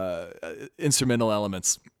 instrumental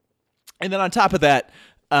elements. And then on top of that,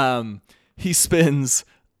 he spins,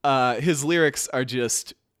 his lyrics are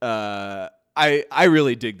just, I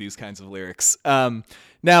really dig these kinds of lyrics.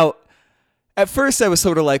 Now, at first I was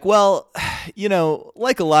sort of like, well,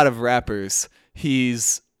 like a lot of rappers,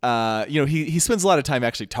 he's, he spends a lot of time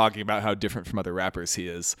actually talking about how different from other rappers he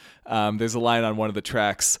is. There's a line on one of the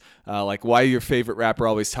tracks, like, why your favorite rapper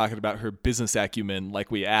always talking about her business acumen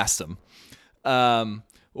like we asked him.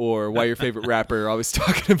 Or why your favorite rapper always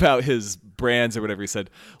talking about his brands or whatever he said,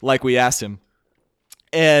 like we asked him.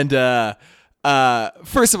 And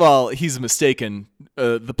first of all, he's mistaken.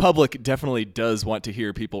 The public definitely does want to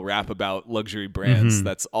hear people rap about luxury brands. Mm-hmm.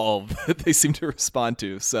 That's all that they seem to respond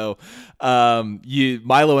to. So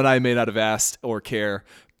Milo and I may not have asked or care,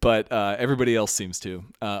 but everybody else seems to,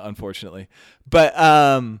 unfortunately. But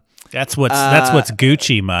that's what's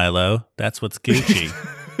Gucci, Milo. That's what's Gucci.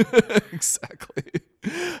 Exactly.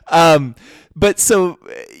 But so,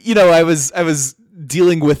 I was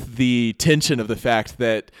dealing with the tension of the fact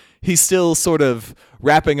that he's still sort of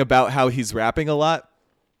rapping about how he's rapping a lot.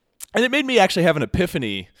 And it made me actually have an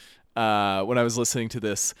epiphany when I was listening to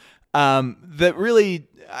this, that really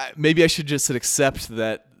maybe I should just accept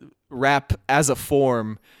that rap as a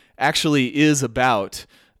form actually is about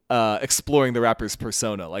exploring the rapper's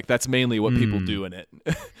persona. Like, that's mainly what people do in it.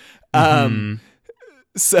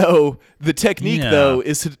 So the technique, though,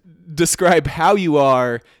 is to describe how you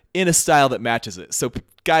are in a style that matches it. So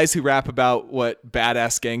guys who rap about what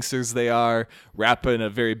badass gangsters they are rap in a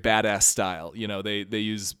very badass style. They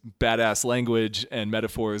use badass language and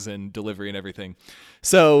metaphors and delivery and everything.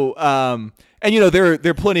 So, there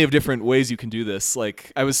are plenty of different ways you can do this.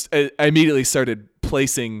 Like I immediately started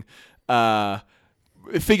placing,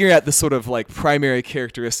 figuring out the sort of like primary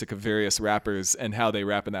characteristic of various rappers and how they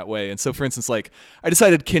rap in that way. And so, for instance, like I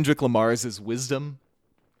decided Kendrick Lamar's is wisdom.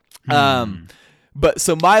 But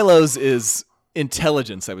so Milo's is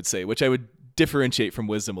intelligence, I would say, which I would differentiate from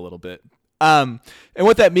wisdom a little bit. And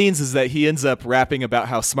what that means is that he ends up rapping about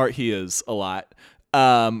how smart he is a lot,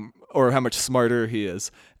 or how much smarter he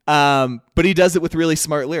is. But he does it with really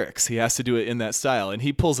smart lyrics. He has to do it in that style, and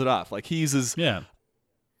he pulls it off. Like, he uses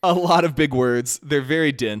a lot of big words. They're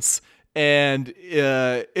very dense. And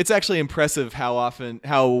it's actually impressive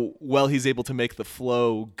how well he's able to make the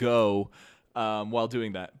flow go while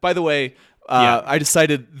doing that. By the way, I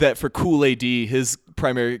decided that for Kool AD, his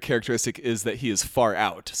primary characteristic is that he is far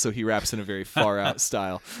out. So he raps in a very far out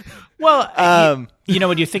style. Well,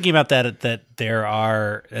 when you're thinking about that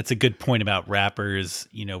that's a good point about rappers,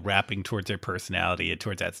 rapping towards their personality and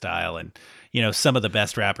towards that style. And, some of the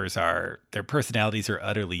best rappers their personalities are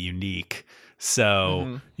utterly unique.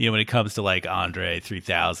 So, when it comes to like Andre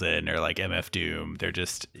 3000 or like MF Doom, they're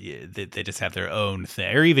just, they just have their own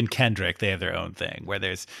thing. Or even Kendrick, they have their own thing, where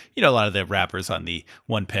there's, a lot of the rappers on the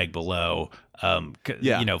one peg below,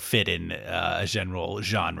 fit in a general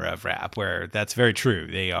genre of rap, where that's very true.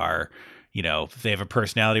 They are, they have a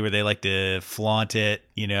personality where they like to flaunt it.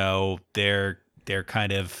 They're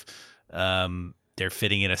kind of, they're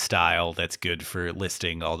fitting in a style that's good for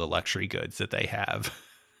listing all the luxury goods that they have.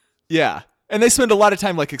 Yeah. And they spend a lot of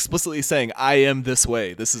time like explicitly saying, I am this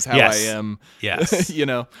way. This is how I am. Yes.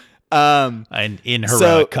 And in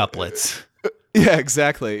heroic couplets. Yeah,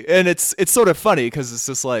 exactly. And it's sort of funny because it's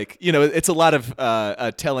just like, it's a lot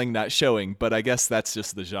of telling, not showing, but I guess that's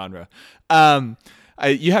just the genre.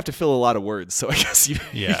 You have to fill a lot of words, so I guess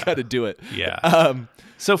you got to do it. Yeah.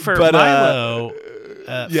 So for Milo,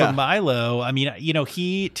 I mean,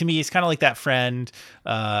 he, to me, is kind of like that friend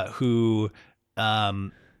who,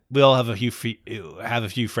 we all have a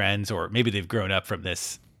few friends, or maybe they've grown up from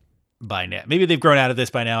this by now. Maybe they've grown out of this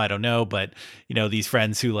by now. I don't know. But, these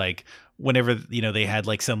friends who like, whenever, they had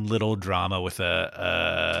like some little drama with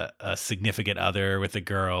a significant other with a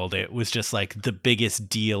girl, it was just like the biggest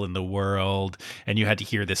deal in the world. And you had to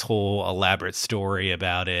hear this whole elaborate story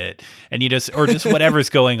about it. And just whatever's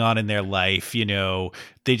going on in their life,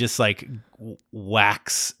 they just like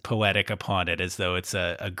wax poetic upon it as though it's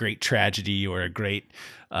a great tragedy or a great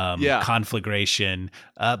conflagration.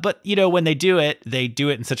 But, when they do it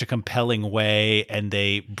in such a compelling way, and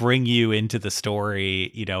they bring you into the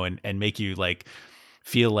story, and make you like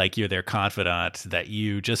feel like you're their confidant, that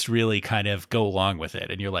you just really kind of go along with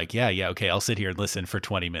it. And you're like, yeah, okay, I'll sit here and listen for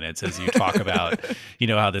 20 minutes as you talk about,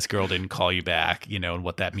 how this girl didn't call you back, and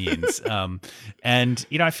what that means. And,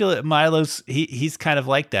 I feel that Milo's, he's kind of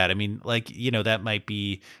like that. I mean, like, that might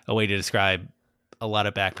be a way to describe a lot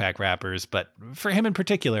of backpack rappers, but for him in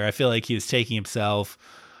particular, I feel like he was taking himself,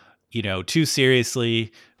 too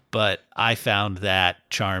seriously, but I found that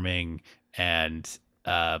charming, and,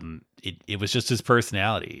 it was just his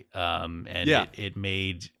personality. And it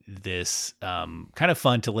made this kind of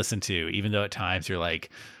fun to listen to, even though at times you're like,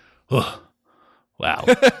 oh, wow.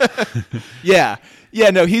 Yeah.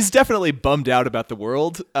 No, he's definitely bummed out about the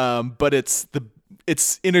world. But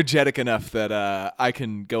it's energetic enough that I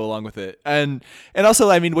can go along with it. And also,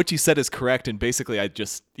 I mean, what you said is correct. And basically,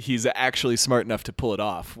 he's actually smart enough to pull it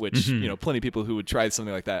off, which, plenty of people who would try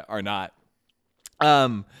something like that are not.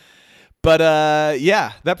 But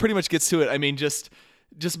that pretty much gets to it. I mean, just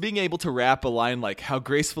being able to rap a line like how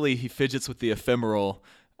gracefully he fidgets with the ephemeral,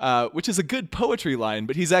 which is a good poetry line,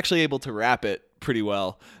 but he's actually able to rap it pretty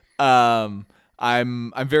well. I'm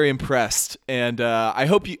very impressed, and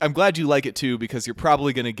I'm glad you like it too, because you're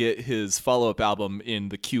probably going to get his follow-up album in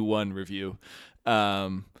the Q1 review.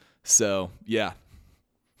 So yeah.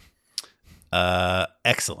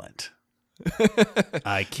 Excellent.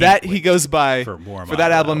 I can't that he goes by for more for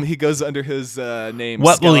that album. He goes under his name.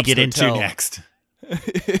 What will he Scallops get Hotel. into next?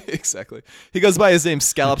 Exactly. He goes by his name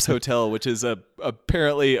Scallops Hotel, which is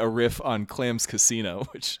apparently a riff on Clams Casino,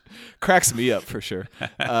 which cracks me up for sure.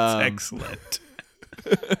 That's excellent.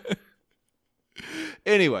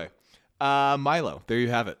 Anyway, Milo, there you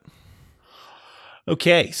have it.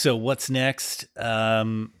 Okay, so what's next?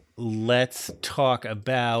 Let's talk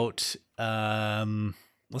about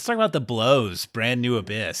The Blows, Brand New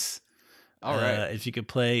Abyss. All right. If you could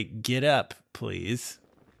play Get Up, please.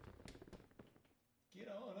 Get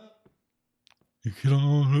on up. Get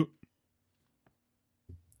on up.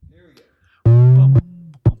 There we go.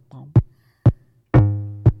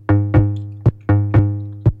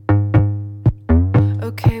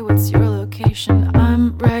 Okay, what's your location?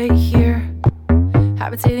 I'm right here,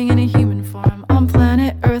 habitating in a human form on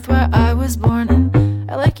planet Earth where I was born. And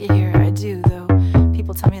I like it here, I do, though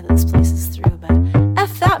people tell me that this place is through. But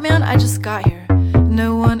F that, man, I just got here.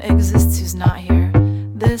 No one exists who's not here.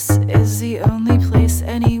 This is the only place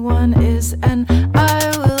anyone is. And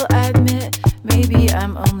I will admit, maybe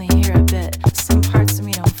I'm only here a bit. Some parts of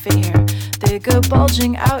me don't fit here. They go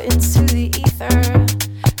bulging out into the ether.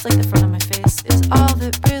 It's like the front of my face is all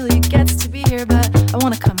that really gets to be here. But I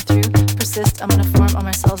wanna come through, persist. I'm gonna form all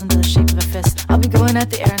my cells into the shape of a fist. I'll be going at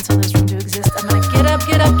the air until there's room to exist. I'm gonna get up,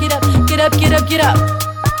 get up, get up, get up, get up, get up.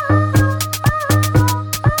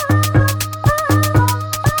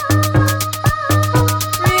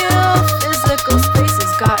 Real physical space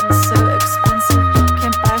has gotten so expensive.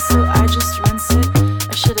 Can't buy, so I just rent it.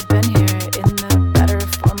 I should have been here in the better,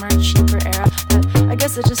 former, cheaper era. But I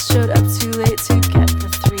guess I just showed up too late to get the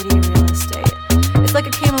 3D real estate. It's like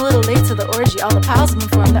I came a little late to the orgy. All the piles have been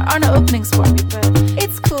formed. There are no openings for me, but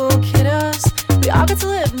it's cool, kiddos. We all get to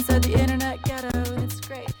live inside the internet ghetto, and it's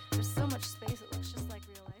great. There's so much space, it looks just like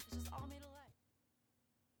real life. It's just all made of light.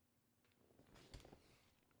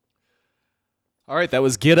 All right, that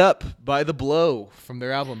was Get Up by The Blow from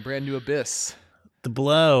their album Brand New Abyss. The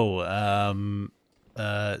Blow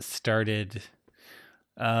started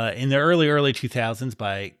in the early 2000s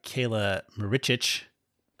by Kayla Marichich.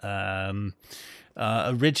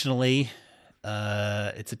 Originally,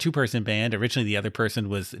 it's a two-person band. Originally, the other person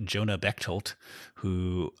was Jonah Bechtold,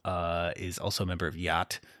 who is also a member of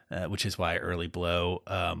Yacht, which is why Early Blow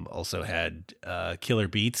also had killer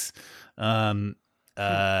beats.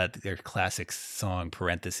 Their classic song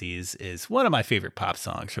Parentheses is one of my favorite pop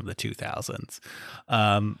songs from the 2000s.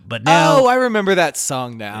 But now, Oh, I remember that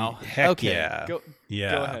song now. Heck okay. yeah. Go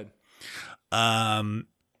ahead.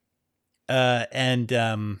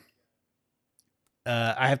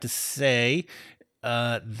 I have to say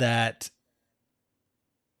that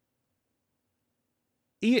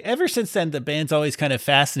ever since then, the band's always kind of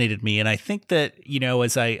fascinated me. And I think that,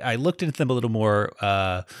 as I looked into them a little more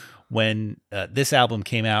when this album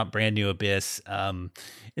came out, Brand New Abyss,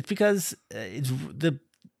 it's because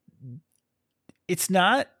it's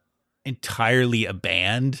not entirely a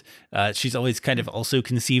band. She's always kind of also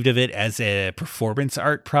conceived of it as a performance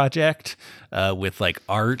art project with like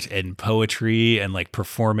art and poetry and like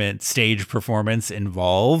stage performance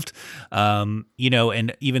involved. And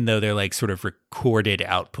even though their like sort of recorded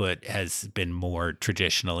output has been more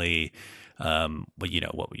traditionally what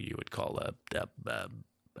you would call a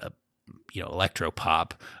electro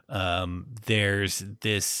pop. There's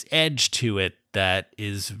this edge to it that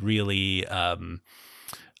is really,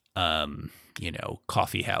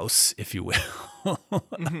 coffee house, if you will,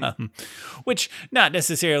 which not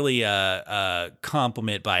necessarily a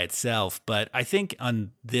compliment by itself, but I think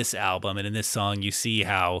on this album and in this song, you see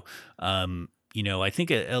how, I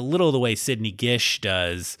think a little of the way Sidney Gish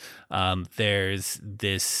does, there's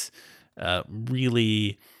this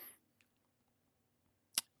really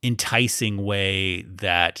enticing way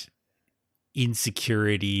that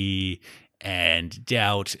insecurity and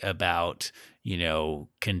doubt about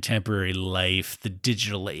contemporary life, the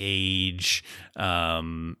digital age,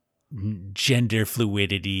 gender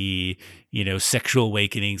fluidity, sexual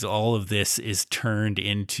awakenings, all of this is turned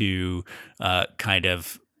into kind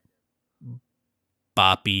of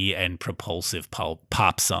boppy and propulsive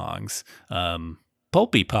pop songs,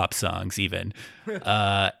 pulpy pop songs even.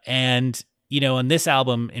 And, on this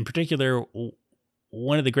album in particular,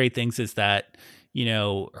 one of the great things is that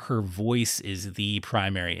her voice is the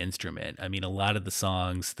primary instrument. I mean, a lot of the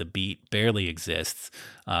songs, the beat barely exists.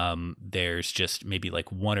 There's just maybe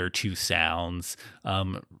like one or two sounds,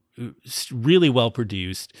 really well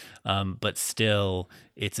produced, but still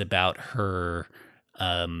it's about her,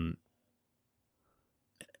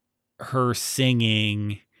 her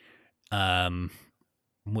singing,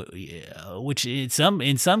 which in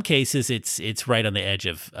some cases it's right on the edge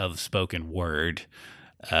of spoken word.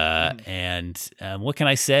 And what can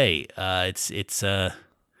I say? It's an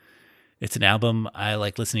album I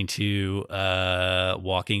like listening to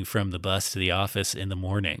walking from the bus to the office in the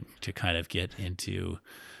morning to kind of get into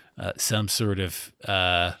some sort of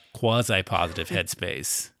quasi-positive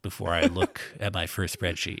headspace before I look at my first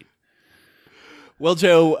spreadsheet. Well,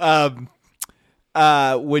 Joe,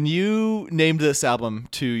 when you named this album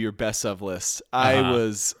to your best of list, I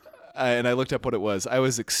was, and I looked up what it was, I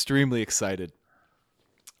was extremely excited.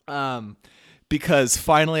 Because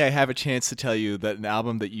finally I have a chance to tell you that an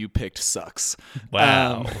album that you picked sucks.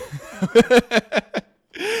 Wow.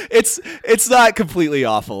 It's not completely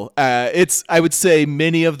awful. I would say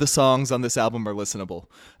many of the songs on this album are listenable.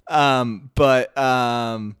 But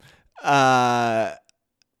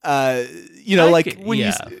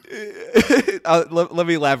let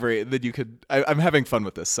me elaborate. Then you could. I'm having fun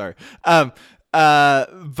with this. Sorry.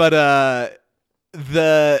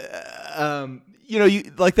 You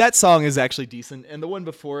like that song is actually decent, and the one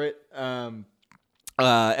before it,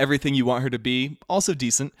 Everything You Want Her to Be, also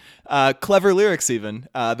decent. Clever lyrics even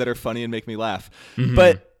that are funny and make me laugh. Mm-hmm.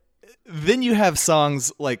 But then you have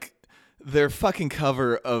songs like their fucking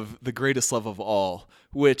cover of The Greatest Love of All,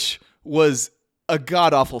 which was a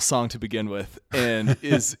god-awful song to begin with and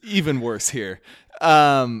is even worse here.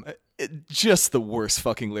 Just the worst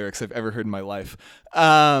fucking lyrics I've ever heard in my life.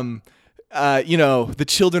 The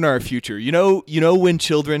children are our future. You know when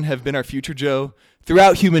children have been our future, Joe?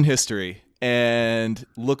 Throughout human history. And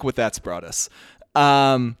look what that's brought us.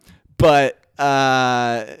 But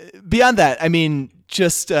beyond that, I mean,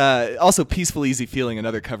 just also Peaceful Easy Feeling,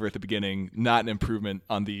 another cover at the beginning, not an improvement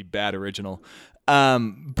on the bad original.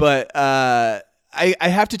 But I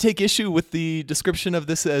have to take issue with the description of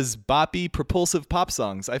this as boppy, propulsive pop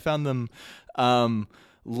songs. I found them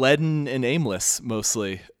leaden and aimless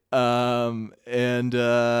mostly. I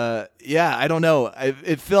don't know.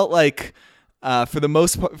 It felt like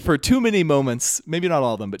for too many moments, maybe not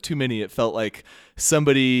all of them, but too many, it felt like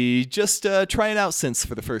somebody just trying out synths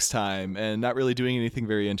for the first time and not really doing anything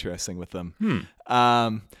very interesting with them.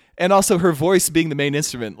 And also her voice being the main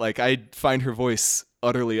instrument, like I find her voice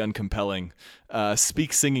utterly uncompelling.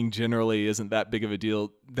 Singing generally isn't that big of a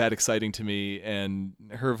deal, that exciting to me, and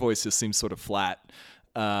her voice just seems sort of flat.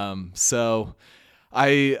 So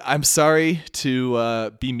I'm sorry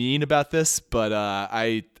to be mean about this, but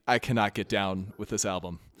I cannot get down with this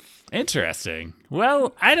album. Interesting.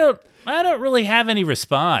 Well, I don't really have any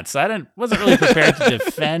response. Wasn't really prepared to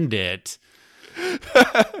defend it.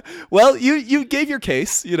 Well, you gave your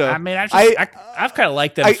case, I mean, I've kind of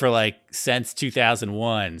liked them for since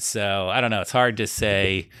 2001. So I don't know. It's hard to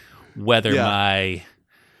say whether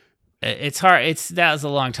it's hard. That was a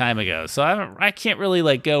long time ago. So I can't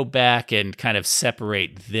really go back and kind of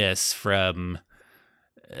separate this from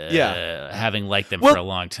having liked them for a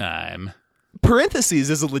long time. Parentheses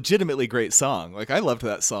is a legitimately great song. I loved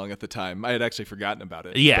that song at the time. I had actually forgotten about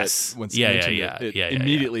it. Yes. But once you mentioned it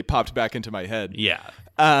immediately popped back into my head. Yeah.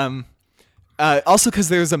 Also, because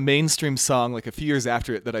there's a mainstream song like a few years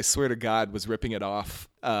after it that I swear to God was ripping it off.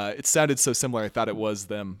 It sounded so similar. I thought it was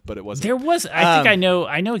them, but it wasn't. There was. I think I know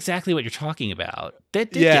exactly what you're talking about.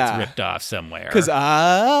 That did get ripped off somewhere. Because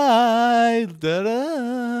I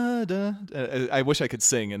wish I could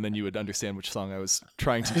sing, and then you would understand which song I was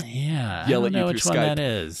trying to yeah, yell I at don't know you which through one Skype. that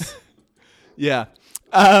is. Yeah.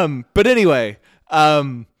 But anyway,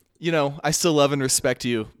 you know, I still love and respect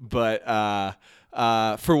you, but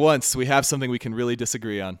for once we have something we can really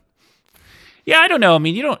disagree on. Yeah, I don't know. I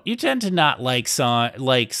mean, you tend to not like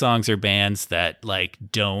songs or bands that like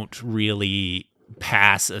don't really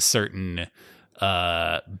pass a certain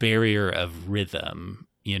barrier of rhythm,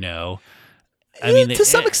 you know. I mean, to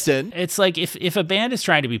some extent, it's like if a band is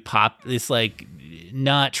trying to be pop, it's like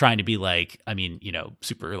not trying to be like, I mean, you know,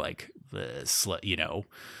 super like slow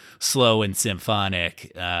and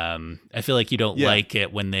symphonic. I feel like you don't like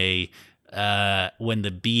it when when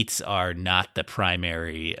the beats are not the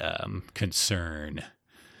primary concern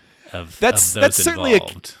of those certainly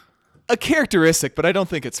involved. a characteristic, but I don't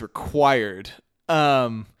think it's required.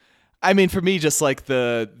 I mean, for me, just like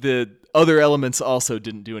the other elements also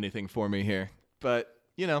didn't do anything for me here. But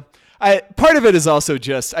you know, part of it is also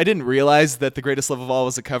just I didn't realize that The Greatest Love of All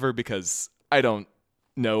was a cover because I don't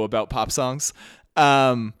know about pop songs.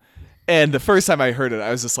 And the first time I heard it,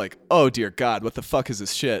 I was just like, oh dear God, what the fuck is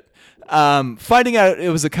this shit? Finding out it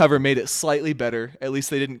was a cover made it slightly better. At least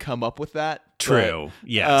they didn't come up with that. True. But,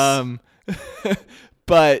 Yes.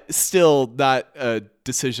 but still not a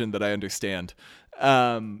decision that I understand.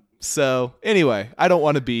 So anyway, I don't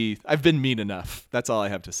want to be. I've been mean enough. That's all I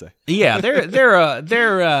have to say. Yeah, they're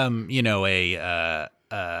you know they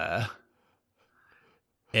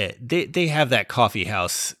have that coffee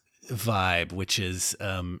house vibe, which is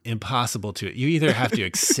impossible to. You either have to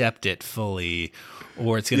accept it fully,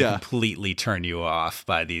 or it's going to completely turn you off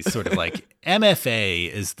by these sort of like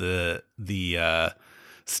MFA is the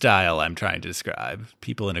style I'm trying to describe.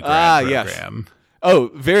 People in a grad program. Yes.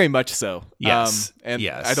 Oh, very much so. Yes. And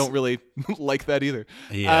yes. I don't really like that either.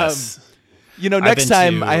 Yes. You know, next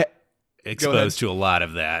time I exposed to a lot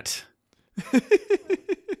of that.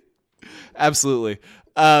 Absolutely.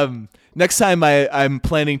 Next time I'm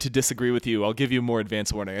planning to disagree with you, I'll give you more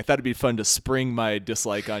advance warning. I thought it'd be fun to spring my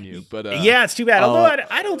dislike on you, but yeah, it's too bad. Although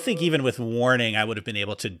I don't think even with warning I would have been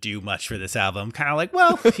able to do much for this album. Kind of like,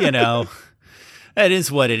 well, you know, it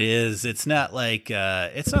is what it is. It's not like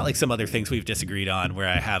some other things we've disagreed on where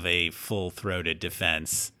I have a full-throated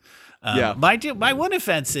defense. My one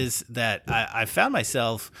offense is that I found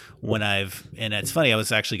myself and it's funny, I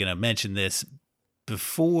was actually going to mention this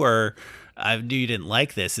before I knew you didn't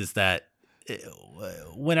like this, is that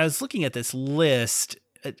when I was looking at this list,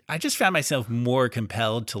 I just found myself more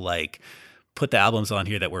compelled to like put the albums on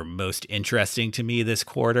here that were most interesting to me this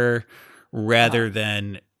quarter rather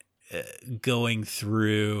than going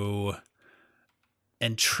through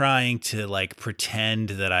and trying to like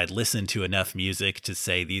pretend that I'd listened to enough music to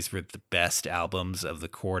say these were the best albums of the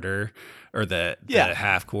quarter or the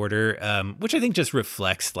half quarter, which I think just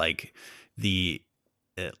reflects like the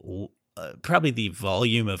probably the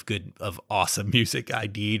volume of awesome music I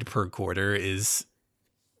need per quarter is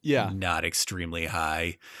not extremely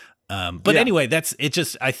high. But anyway, that's it.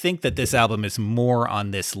 Just I think that this album is more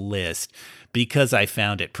on this list because I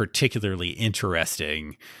found it particularly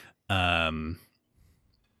interesting, rather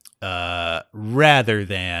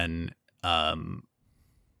than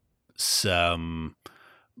some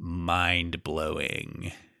mind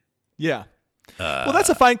blowing. Yeah. Well, that's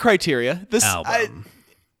a fine criteria. This album.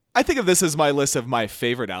 I think of this as my list of my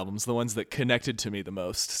favorite albums, the ones that connected to me the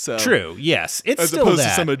most. So true. Yes, it's as still opposed that.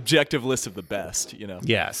 to some objective list of the best. You know.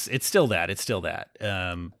 Yes, it's still that.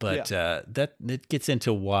 That it gets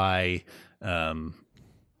into why albums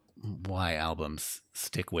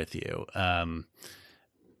stick with you.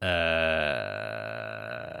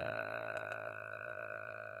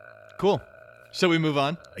 Cool. Shall we move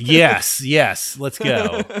on? Yes. Let's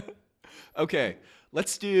go. Okay.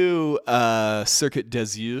 Let's do Circuit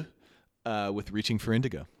des Yeux with Reaching for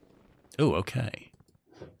Indigo. Oh, okay.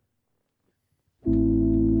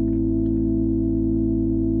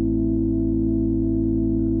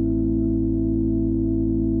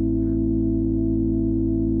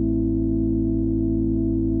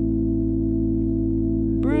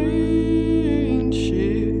 Brain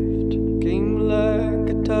shift came like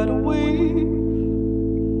a tidal wave,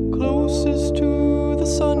 closest to the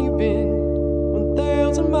sun you've been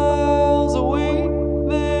 1,000 miles away.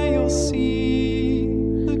 There you'll see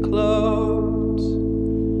the clouds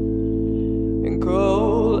and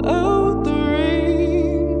call out the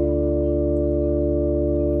rain.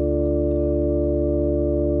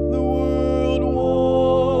 The world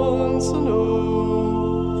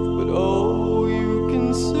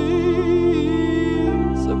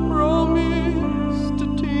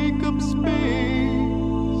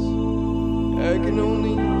can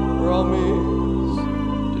only promise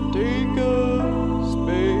to take us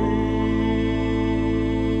space.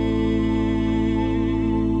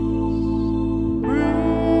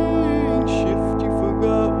 Brain shift, you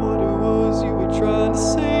forgot what it was you were trying to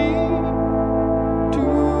say to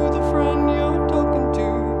the friend you're talking to,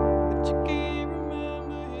 but you can't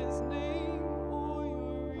remember his name or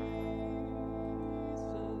your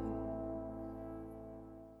reason.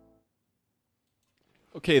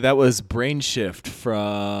 Okay, that was Brain Shift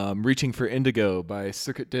from Reaching for Indigo by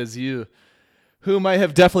Circuit des Yeux, whom I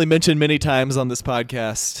have definitely mentioned many times on this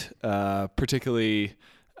podcast, particularly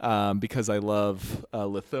because I love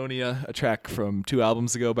Lithonia, a track from 2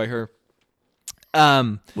 albums ago by her.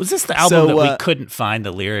 Was this the album that we so, couldn't find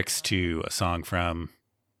the lyrics to a song from?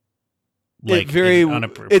 On a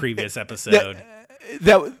previous episode.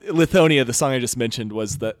 That Lithonia, the song I just mentioned,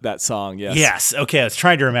 was that song. Yes. Yes. Okay. I was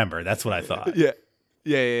trying to remember. That's what I thought.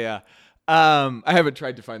 Yeah. I haven't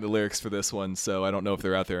tried to find the lyrics for this one, so I don't know if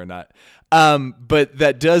they're out there or not. But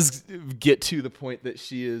that does get to the point that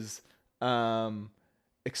she is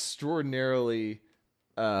extraordinarily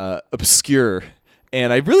obscure,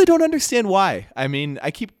 and I really don't understand why. I mean, I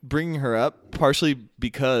keep bringing her up partially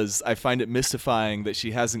because I find it mystifying that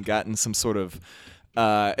she hasn't gotten some sort of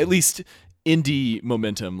at least indie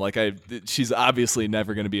momentum. Like she's obviously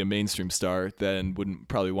never going to be a mainstream star, then wouldn't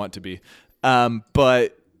probably want to be.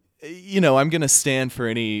 But you know, I'm going to stand for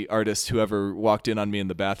any artist who ever walked in on me in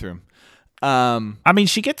the bathroom. I mean,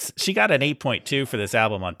 she got an 8.2 for this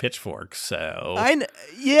album on Pitchfork, so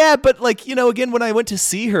yeah, but like, you know, again, when I went to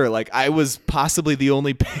see her, like I was possibly the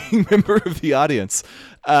only paying member of the audience,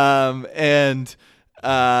 and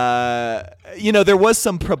you know, there was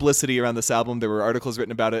some publicity around this album. There were articles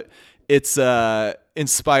written about it. It's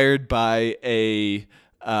inspired by a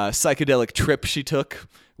psychedelic trip she took,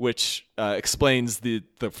 which explains the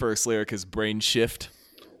first lyric is brain shift.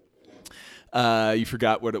 You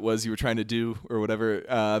forgot what it was you were trying to do or whatever.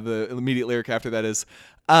 The immediate lyric after that is.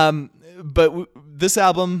 But this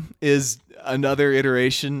album is another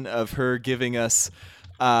iteration of her giving us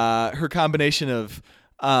her combination of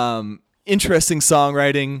interesting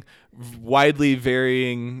songwriting, widely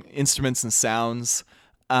varying instruments and sounds,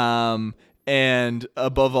 and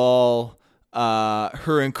above all,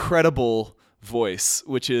 her incredible voice,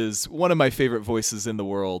 which is one of my favorite voices in the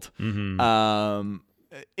world. Mm-hmm.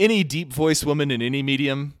 Any deep voiced woman in any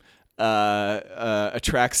medium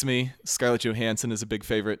attracts me. Scarlett Johansson is a big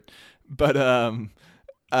favorite, but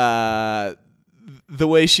the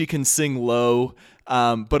way she can sing low,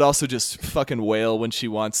 but also just fucking wail when she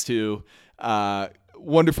wants to,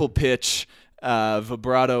 wonderful pitch,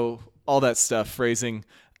 vibrato, all that stuff, phrasing.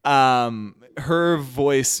 Her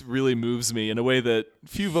voice really moves me in a way that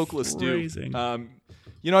few vocalists do.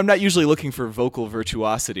 You know, I'm not usually looking for vocal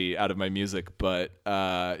virtuosity out of my music, but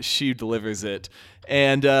she delivers it.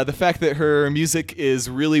 And the fact that her music is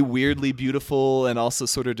really weirdly beautiful and also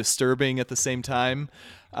sort of disturbing at the same time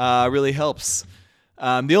really helps.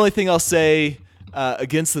 The only thing I'll say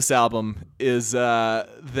against this album is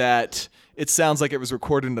that it sounds like it was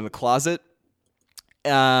recorded in a closet,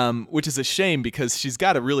 which is a shame because she's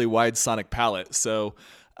got a really wide sonic palette. So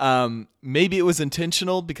maybe it was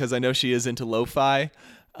intentional because I know she is into lo-fi,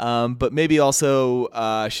 but maybe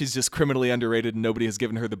also she's just criminally underrated and nobody has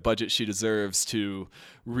given her the budget she deserves to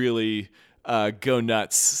really go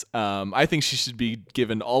nuts. I think she should be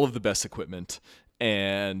given all of the best equipment,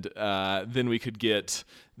 and then we could get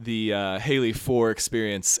the Haley 4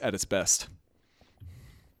 experience at its best.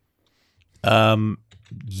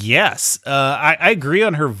 Yes, I agree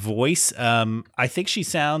on her voice. I think she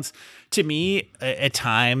sounds, to me, at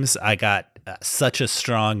times, I got such a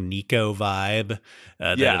strong Nico vibe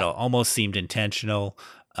that it almost seemed intentional.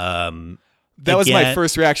 That was my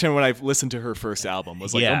first reaction when I listened to her first album.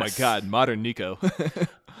 Was like, yes. Oh my God, modern Nico.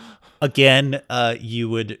 Again, I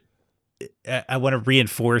want to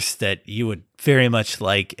reinforce that you would very much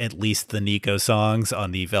like at least the Nico songs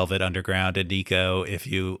on the Velvet Underground and Nico if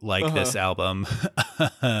you like this album.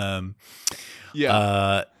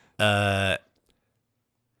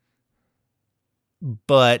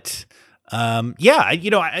 But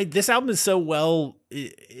this album is so well.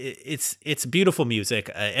 It's beautiful music.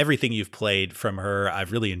 Everything you've played from her,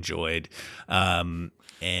 I've really enjoyed, and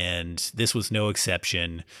this was no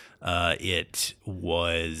exception. It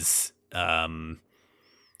was.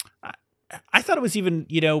 I thought it was even,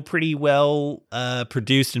 pretty well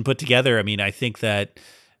produced and put together. I mean, I think that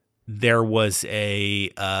there was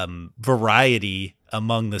a variety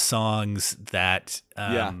among the songs that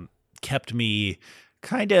kept me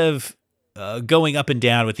kind of going up and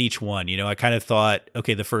down with each one. You know, I kind of thought,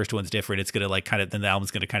 okay, the first one's different. It's going to like kind of, then the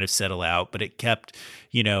album's going to kind of settle out, but it kept,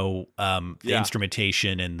 you know, the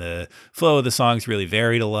instrumentation and the flow of the songs really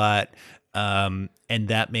varied a lot. And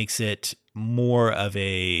that makes it more of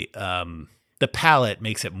a, the palette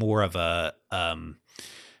makes it more of a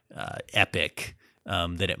epic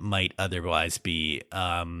than it might otherwise be.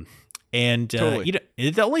 Totally. You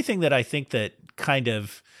know, the only thing that I think that kind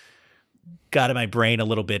of got in my brain a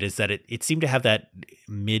little bit is that it seemed to have that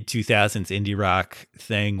mid 2000s indie rock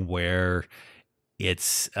thing where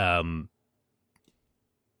it's the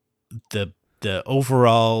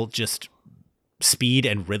overall just speed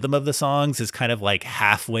and rhythm of the songs is kind of like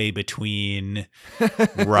halfway between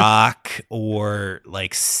rock or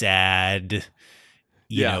like sad,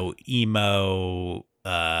 you know, emo,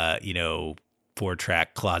 you know,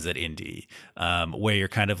 4-track closet indie, where you're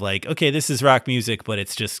kind of like, okay, this is rock music, but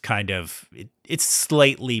it's just kind of, it's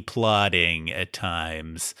slightly plodding at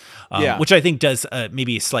times, which I think does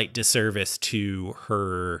maybe a slight disservice to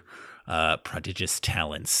her prodigious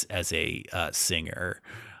talents as a singer.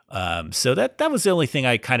 So that was the only thing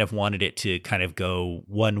I kind of wanted it to kind of go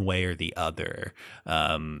one way or the other.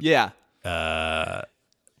 Even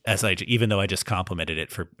though I just complimented it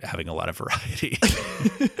for having a lot of variety.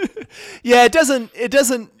 Yeah, it doesn't,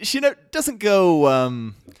 she doesn't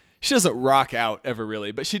go, she doesn't rock out ever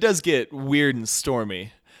really, but she does get weird and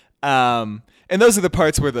stormy. And those are the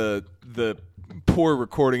parts where the poor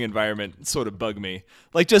recording environment sort of bug me.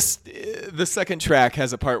 Like just the second track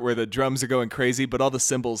has a part where the drums are going crazy, but all the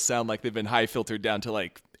cymbals sound like they've been high filtered down to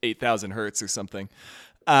like 8,000 hertz or something.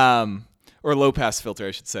 Or low pass filter,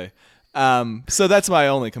 I should say. So that's my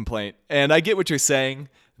only complaint. And I get what you're saying.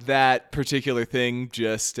 That particular thing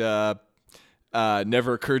just never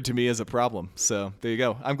occurred to me as a problem. So there you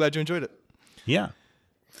go. I'm glad you enjoyed it. Yeah.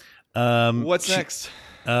 What's next?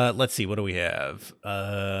 Let's see. What do we have?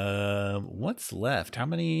 What's left? How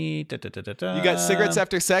many? You got Cigarettes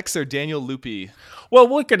After Sex or Daniel Lupi? Well,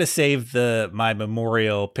 we're going to save my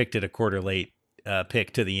memorial picked it a quarter late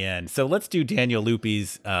pick to the end. So let's do Daniel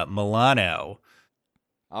Lupi's Milano.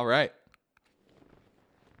 All right.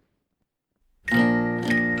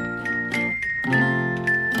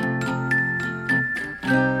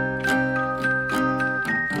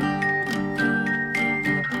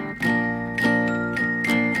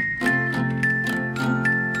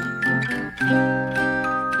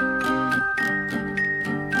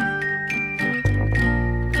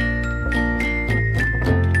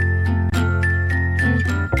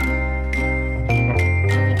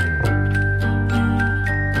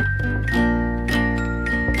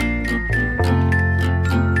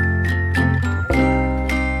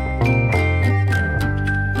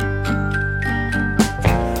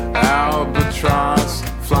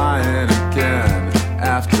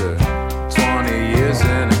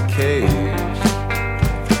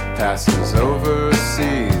 Passes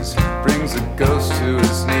overseas, brings a ghost to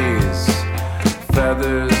his knees.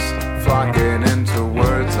 Feathers flocking into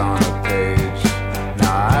words on a page.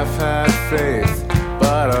 Now I've had faith,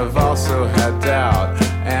 but I've also had doubt.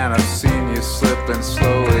 And I've seen you slipping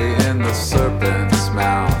slowly in the serpent's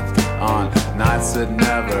mouth. On nights that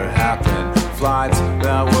never happened, flights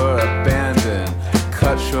that were abandoned,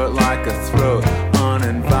 cut short like a throat,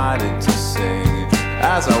 uninvited to sing.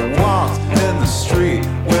 As I walked in the street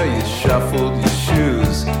where you shuffled your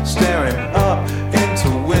shoes, staring up into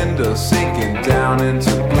windows, sinking down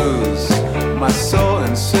into blues. My soul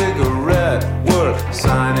and cigarette were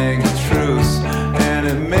signing a truce, and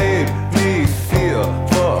it made me feel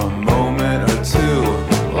for a moment or two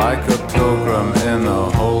like a pilgrim in the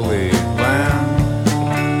Holy Land.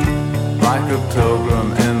 Like a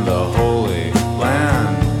pilgrim in the Holy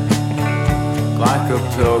Land. Like a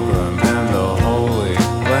pilgrim in the Holy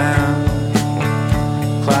Land,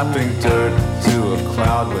 clapping dirt to a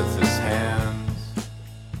cloud with his hands.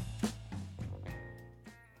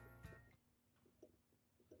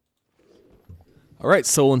 All right,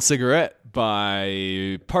 Soul and Cigarette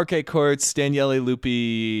by Parquet Courts, Daniele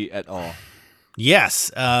Lupi et al. Yes.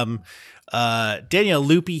 Daniel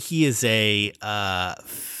Lupi, he is a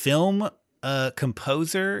film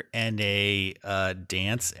composer and a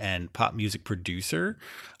dance and pop music producer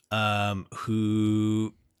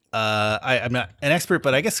who I'm not an expert,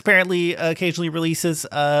 but I guess apparently occasionally releases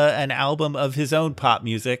an album of his own pop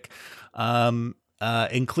music,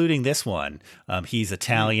 including this one. He's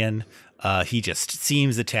Italian. He just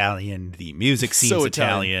seems Italian. The music seems so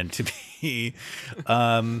Italian to me.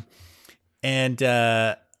 I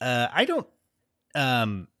don't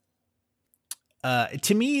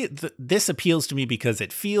to me, this appeals to me because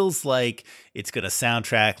it feels like it's going to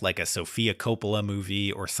soundtrack like a Sofia Coppola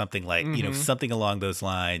movie or something like, something along those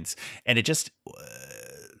lines. And it just,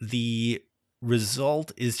 the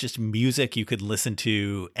result is just music you could listen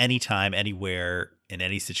to anytime, anywhere, in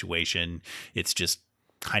any situation. It's just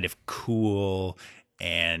kind of cool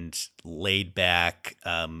and laid back.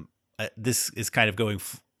 This is kind of going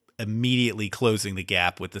immediately closing the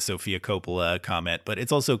gap with the Sofia Coppola comment, but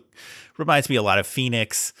it's also reminds me a lot of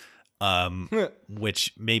Phoenix,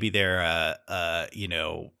 which maybe they're,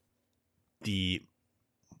 the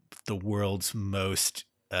world's most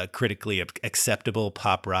critically acceptable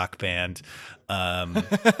pop rock band.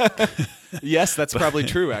 Yes, that's probably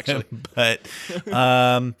true, actually. But,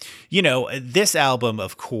 this album,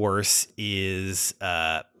 of course, is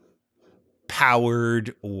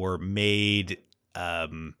powered or made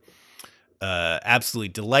absolutely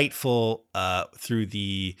delightful through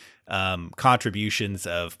the contributions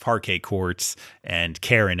of Parquet Courts and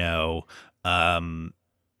Karen O.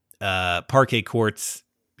 Parquet Courts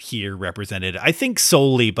here represented, I think,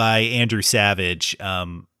 solely by Andrew Savage.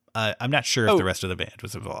 I'm not sure if the rest of the band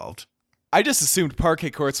was involved. I just assumed Parquet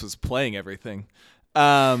Courts was playing everything.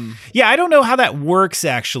 Yeah, I don't know how that works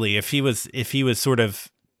actually. If he was sort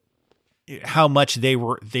of how much they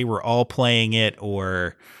were all playing it,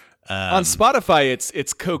 or on Spotify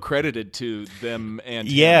it's co-credited to them and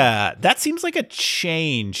him. Yeah, that seems like a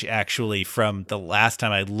change actually from the last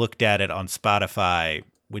time I looked at it on Spotify,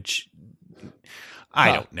 which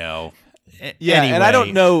I don't know. Yeah, anyway. And I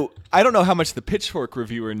don't know how much the Pitchfork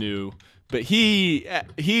reviewer knew, but he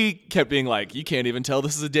kept being like, you can't even tell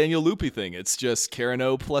this is a Daniel Lupi thing. It's just Karen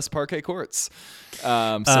O plus Parquet Courts. So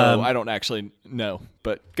I don't actually know,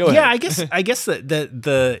 but go ahead. Yeah, I guess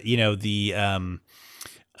the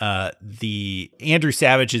Andrew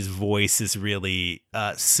Savage's voice is really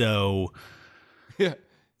so. Yeah.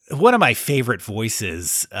 One of my favorite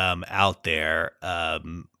voices out there.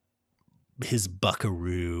 His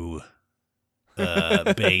buckaroo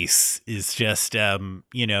bass is just to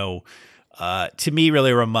me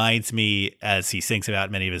really reminds me, as he sings about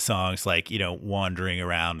many of his songs, like wandering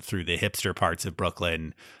around through the hipster parts of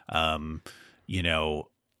Brooklyn, a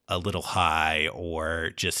little high or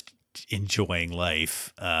just enjoying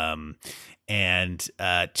life, and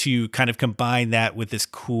to kind of combine that with this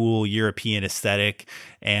cool European aesthetic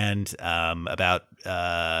and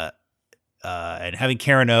and having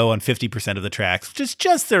Karen O on 50% of the tracks, which is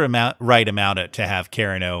just the right amount to have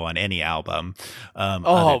Karen O on any album,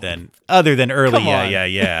 other than early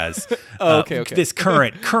yeahs. Okay. This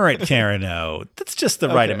current Karen O, that's just the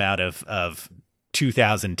right amount of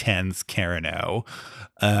 2010s Karen O.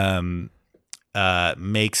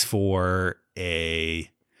 Makes for a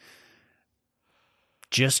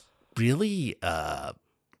just really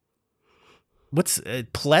what's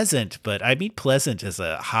pleasant, but I mean pleasant as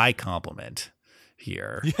a high compliment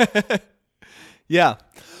here. Yeah.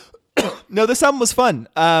 No, this album was fun.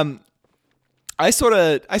 I sort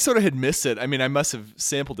of had missed it. I mean, I must have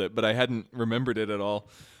sampled it, but I hadn't remembered it at all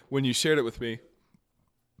when you shared it with me.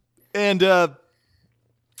 And it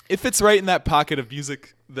fits right in that pocket of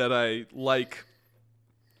music that I like.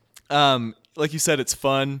 Like you said, it's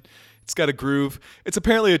fun. It's got a groove. It's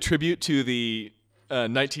apparently a tribute to the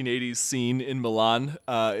 1980s scene in Milan,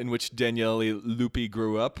 in which Daniele Lupi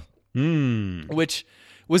grew up, which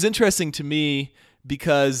was interesting to me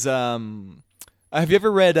because have you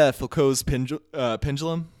ever read Foucault's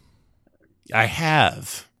Pendulum? I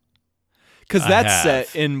have. Because that's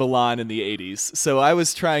set in Milan in the 80s. So I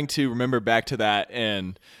was trying to remember back to that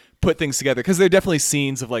and put things together, because there are definitely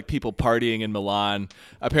scenes of like people partying in Milan.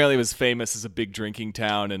 Apparently it was famous as a big drinking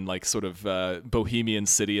town and like sort of bohemian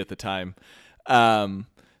city at the time.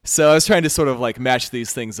 So I was trying to sort of like match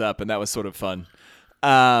these things up, and that was sort of fun.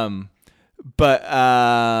 Yeah,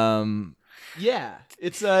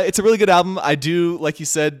 it's a really good album. I do, like you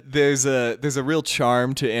said, there's a real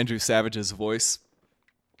charm to Andrew Savage's voice.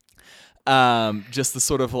 Just the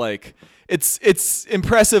sort of like, it's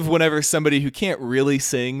impressive whenever somebody who can't really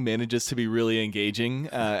sing manages to be really engaging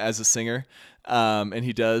as a singer, and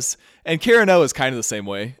he does. And Karen O is kind of the same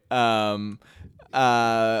way.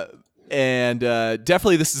 And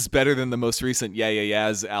definitely this is better than the most recent Yeah Yeah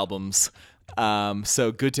Yeahs albums.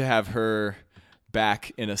 So good to have her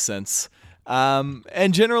back in a sense.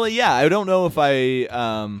 And generally, yeah, I don't know if I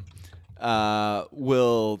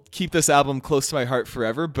will keep this album close to my heart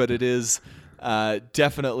forever, but it is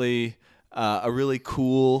definitely a really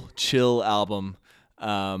cool, chill album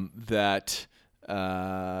that,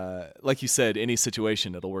 like you said, any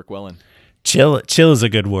situation it'll work well in. Chill is a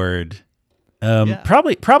good word.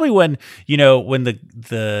 Probably when when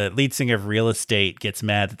the lead singer of Real Estate gets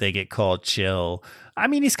mad that they get called chill. I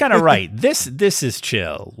mean, he's kind of right. This is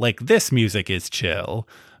chill. Like, this music is chill.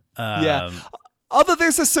 Yeah. Although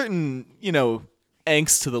there's a certain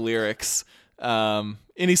angst to the lyrics.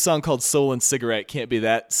 Any song called Soul and Cigarette can't be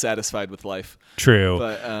that satisfied with life. True.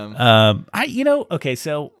 But okay,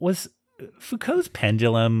 so was Foucault's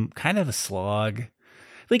Pendulum kind of a slog?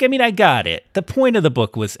 Like, I mean, I got it. The point of the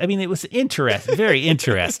book was, I mean, it was very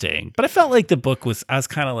interesting, but I felt like the book was, I was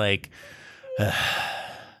kind of like,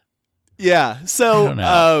 yeah. So,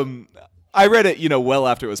 I read it, well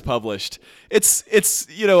after it was published. It's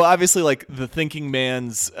obviously like the thinking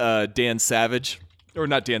man's Dan Savage, or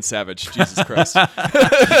not Dan Savage, Jesus Christ.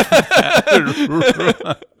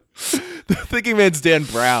 The thinking man's Dan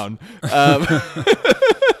Brown.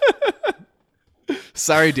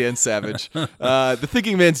 Sorry, Dan Savage. The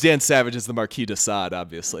thinking man's Dan Savage is the Marquis de Sade,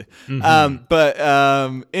 obviously.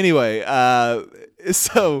 Mm-hmm. Anyway,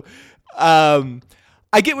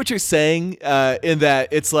 I get what you're saying in that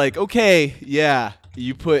it's like, okay, yeah,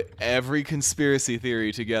 you put every conspiracy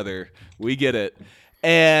theory together. We get it.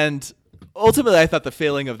 And ultimately, I thought the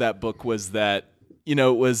failing of that book was that,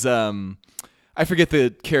 it was... I forget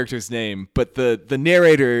the character's name, but the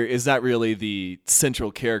narrator is not really the central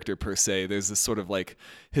character per se. There's this sort of like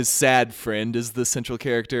his sad friend is the central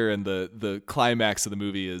character, and the climax of the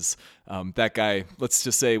movie is that guy, let's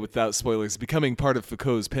just say without spoilers, becoming part of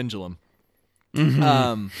Foucault's Pendulum, or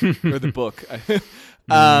the book.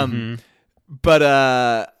 But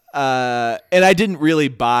and I didn't really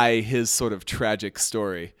buy his sort of tragic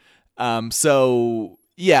story. So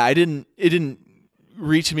yeah, it didn't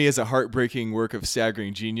reach me as a heartbreaking work of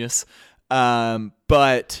staggering genius.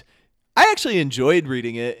 But I actually enjoyed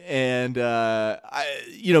reading it, and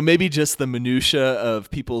maybe just the minutia of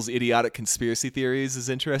people's idiotic conspiracy theories is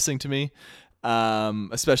interesting to me,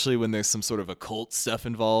 especially when there's some sort of occult stuff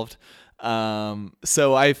involved.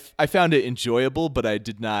 So I found it enjoyable, but I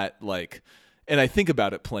did not and I think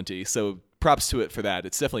about it plenty. So props to it for that.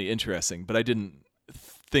 It's definitely interesting, but I didn't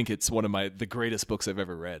think it's one of the greatest books I've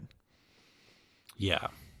ever read. Yeah.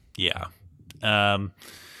 The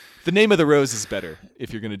Name of the Rose is better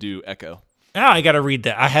if you're going to do Echo. Oh, I got to read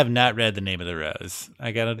that. I have not read The Name of the Rose.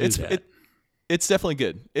 I got to do that. It's definitely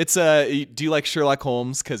good. It's do you like Sherlock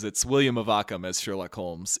Holmes? Because it's William of Ockham as Sherlock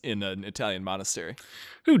Holmes in an Italian monastery.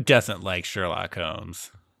 Who doesn't like Sherlock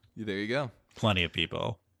Holmes? There you go. Plenty of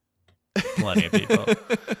people.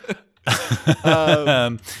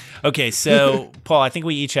 Okay, so Paul, I think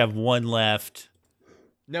we each have one left.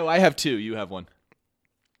 No, I have two. You have one.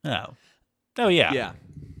 Oh yeah. Yeah.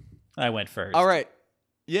 I went first. All right.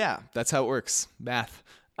 Yeah, that's how it works. Math.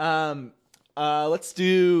 Let's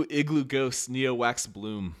do Igloo Ghost, Neo Wax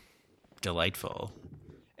Bloom. Delightful.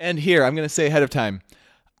 And here, I'm going to say ahead of time,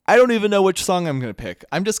 I don't even know which song I'm going to pick.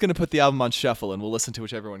 I'm just going to put the album on shuffle, and we'll listen to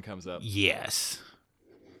whichever one comes up. Yes.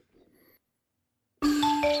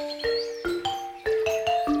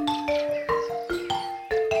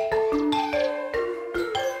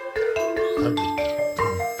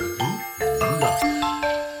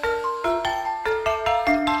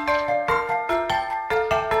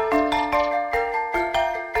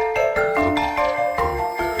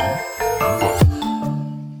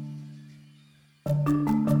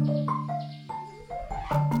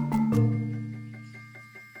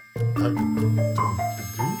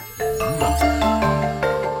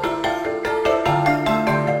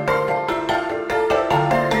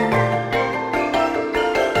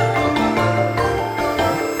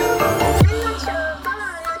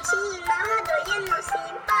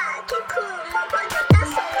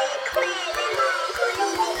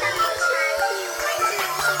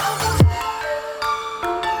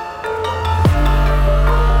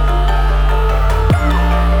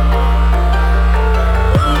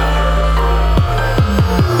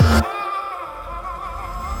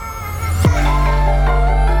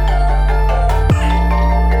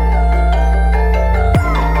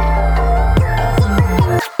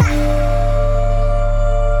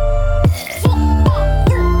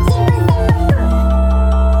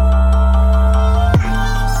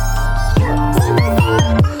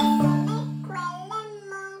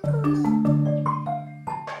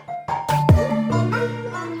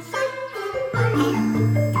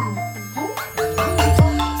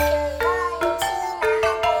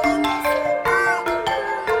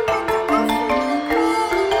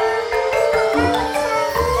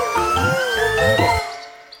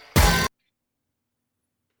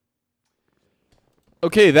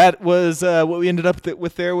 Okay, that was what we ended up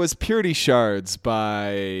with. There was Purity Shards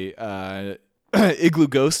by Igloo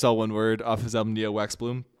Ghost, all one word, off his album Neo Wax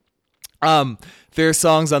Bloom. There are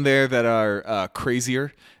songs on there that are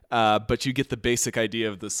crazier, but you get the basic idea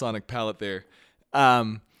of the sonic palette there.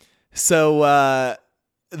 So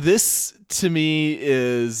this to me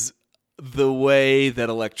is the way that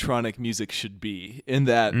electronic music should be, in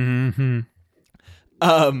that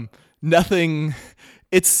nothing.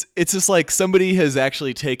 It's just like somebody has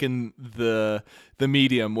actually taken the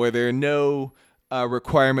medium where there are no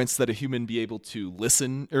requirements that a human be able to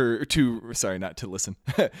listen not to listen,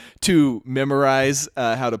 to memorize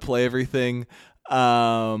how to play everything,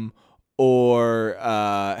 or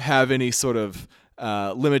have any sort of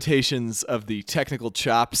limitations of the technical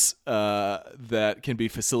chops that can be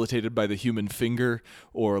facilitated by the human finger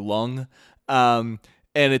or lung. And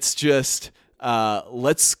it's just,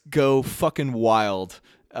 let's go fucking wild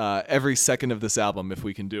every second of this album if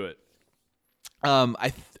we can do it.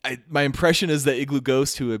 My impression is that Igloo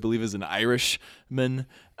Ghost, who I believe is an Irishman,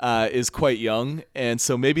 is quite young. And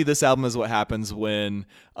so maybe this album is what happens when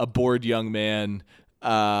a bored young man,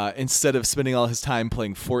 instead of spending all his time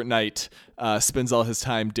playing Fortnite, spends all his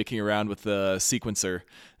time dicking around with the sequencer,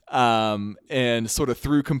 and sort of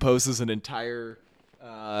composes an entire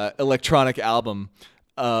electronic album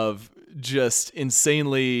of just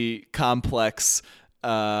insanely complex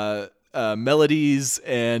melodies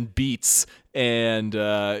and beats and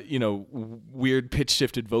weird pitch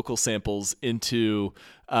shifted vocal samples into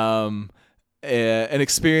an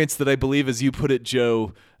experience that I believe, as you put it,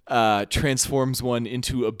 Joe, transforms one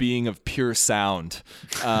into a being of pure sound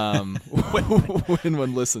when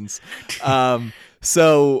one listens. I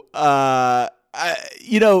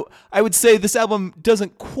would say this album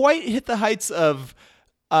doesn't quite hit the heights of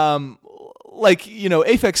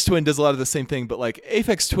Aphex Twin does a lot of the same thing, but like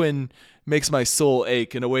Aphex Twin makes my soul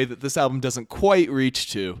ache in a way that this album doesn't quite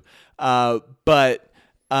reach to. But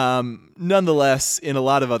nonetheless, in a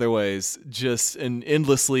lot of other ways, just an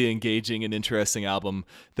endlessly engaging and interesting album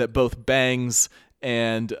that both bangs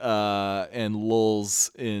and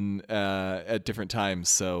lulls in at different times.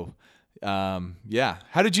 So, yeah.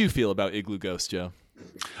 How did you feel about Igloo Ghost, Joe?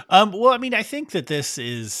 Well, I mean, I think that this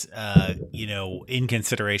is, in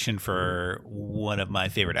consideration for one of my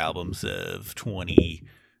favorite albums of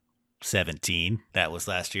 2017. That was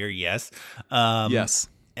last year. Yes. Yes.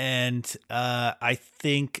 And I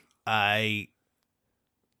think I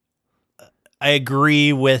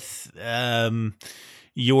agree with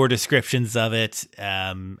your descriptions of it.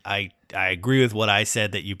 I agree with what I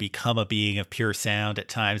said, that you become a being of pure sound at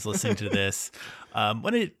times listening to this.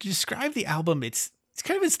 When I describe the album, it's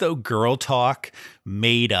kind of as though Girl Talk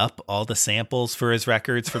made up all the samples for his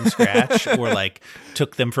records from scratch, or like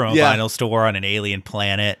took them from a vinyl store on an alien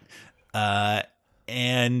planet.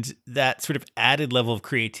 And that sort of added level of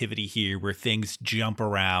creativity here, where things jump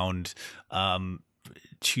around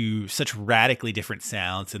to such radically different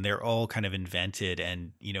sounds, and they're all kind of invented.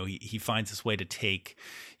 And, he finds this way to take,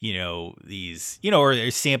 these, or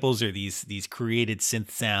samples or these created synth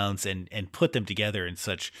sounds and put them together in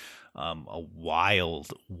such a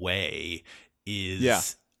wild way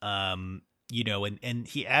and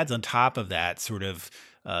he adds on top of that sort of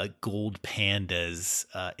Gold Panda's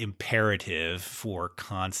imperative for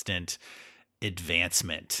constant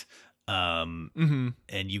advancement. And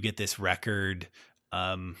you get this record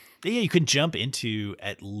you can jump into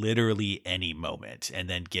at literally any moment and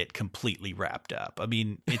then get completely wrapped up. I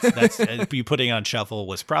mean, that's you putting on shuffle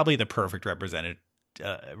was probably the perfect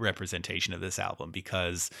representation of this album,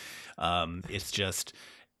 because it's just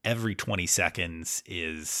every 20 seconds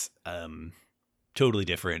is totally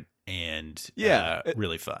different and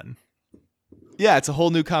really fun. Yeah, it's a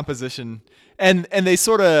whole new composition, and they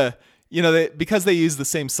sort of, because they use the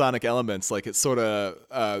same sonic elements, like it sort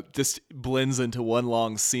of just blends into one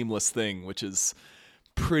long seamless thing, which is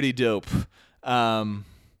pretty dope.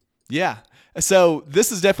 Yeah, so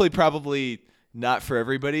this is definitely probably not for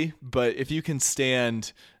everybody, but if you can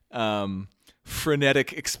stand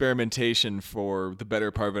frenetic experimentation for the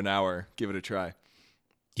better part of an hour, give it a try.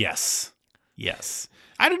 Yes.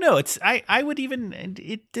 I don't know. I would even,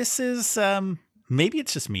 this is, maybe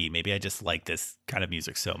it's just me. Maybe I just like this kind of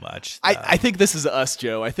music so much. I think this is us,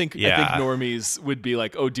 Joe. I think normies would be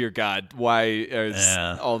like, oh dear God, why is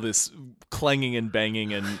all this clanging and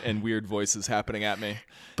banging and weird voices happening at me?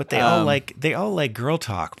 But they all like Girl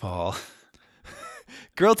Talk, Paul.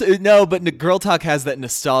 But Girl Talk has that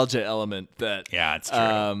nostalgia element that it's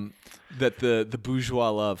true. That the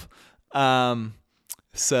bourgeois love.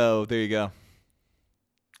 So there you go.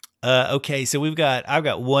 Okay, so I've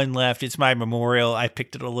got one left. It's my memorial. I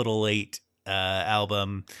picked it a little late.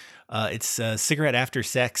 Album. It's Cigarette After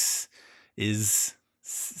Sex is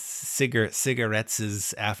cigarettes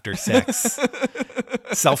is after sex.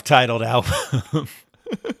 self-titled album.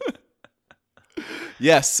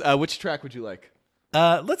 Yes. Which track would you like?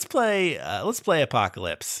 Let's play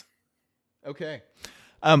Apocalypse. Okay.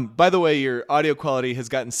 By the way, your audio quality has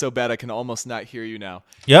gotten so bad I can almost not hear you now.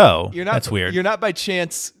 Yo, that's weird. You're not by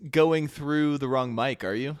chance going through the wrong mic,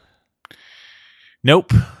 are you?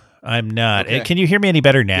 Nope, I'm not. Okay. Can you hear me any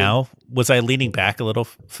better now? Was I leaning back a little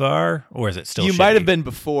far, or is it still You shitty? might have been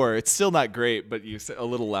before. It's still not great, but you said a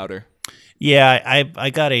little louder. Yeah, I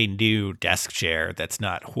got a new desk chair that's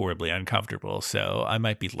not horribly uncomfortable, so I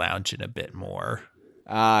might be lounging a bit more.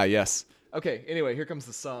 Ah, yes. Okay, anyway, here comes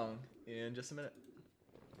the song in just a minute.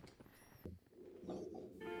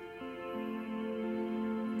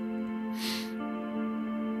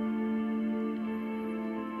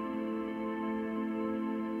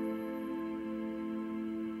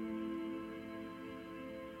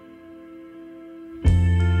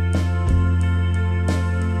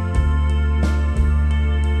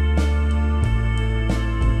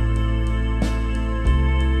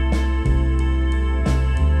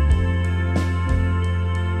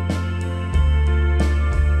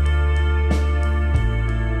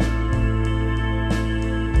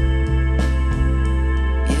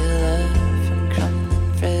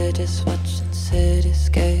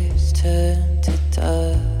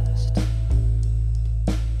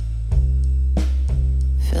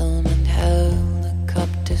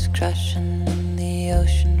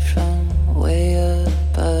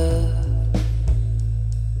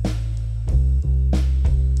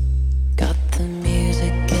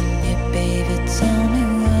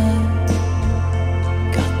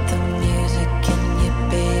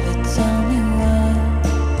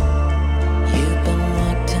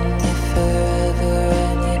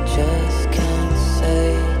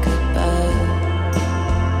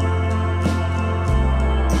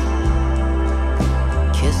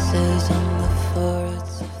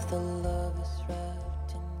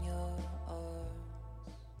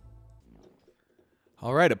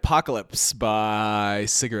 All right, Apocalypse by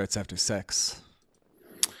Cigarettes After Sex.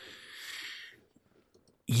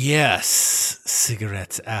 Yes,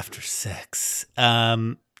 Cigarettes After Sex.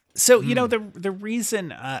 So, you know, the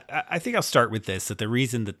reason, I think I'll start with this, that the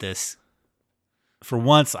reason that this, for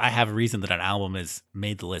once, I have a reason that an album has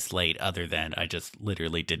made the list late, other than I just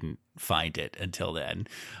literally didn't find it until then,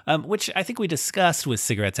 which I think we discussed with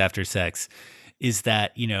Cigarettes After Sex, is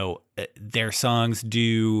that, you know, their songs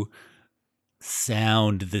do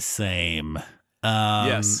sound the same.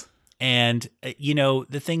 Yes. And, you know,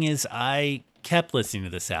 the thing is, I kept listening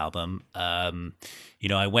to this album. You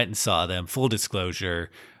know, I went and saw them. Full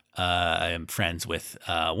disclosure, I am friends with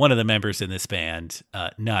one of the members in this band,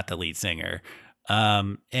 not the lead singer.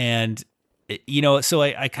 And, you know, so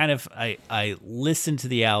I listened to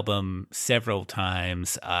the album several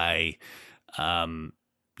times. I,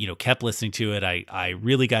 you know, kept listening to it. I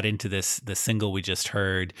really got into the single we just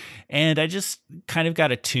heard, and I just kind of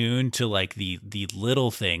got attuned to like the little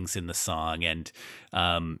things in the song, and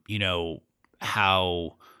you know,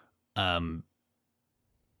 how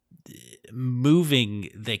moving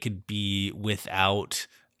they could be without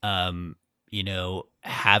you know,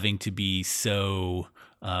 having to be so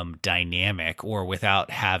dynamic, or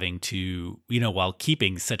without having to, you know, while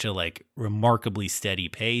keeping such a like remarkably steady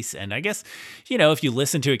pace. And I guess, you know, if you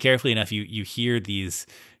listen to it carefully enough, you hear these,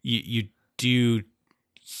 you do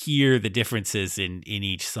hear the differences in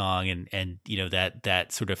each song, and you know,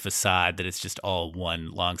 that sort of facade that it's just all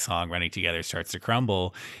one long song running together starts to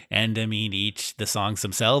crumble. And I mean, the songs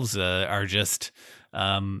themselves are just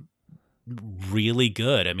really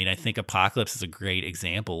good. I mean, I think Apocalypse is a great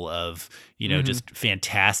example of, you know, just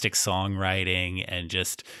fantastic songwriting, and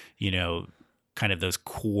just, you know, kind of those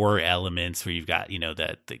core elements where you've got, you know,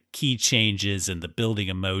 the key changes and the building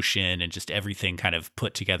emotion, and just everything kind of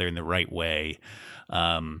put together in the right way. You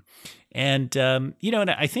know,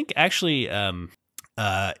 and I think actually, you know,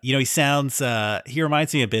 he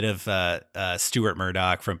reminds me a bit of Stuart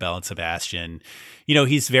Murdoch from Belle and Sebastian. You know,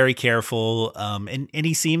 he's very careful, and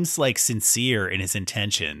he seems like sincere in his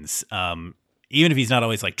intentions, even if he's not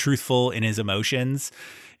always like truthful in his emotions,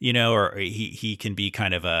 you know, or he can be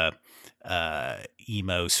kind of a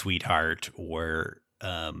emo sweetheart, or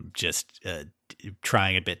just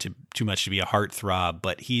trying a bit too much to be a heartthrob.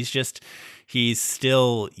 But he's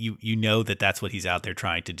still, you know, that's what he's out there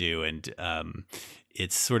trying to do. And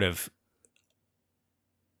it's sort of,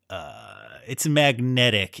 it's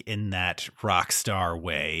magnetic in that rock star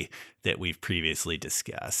way that we've previously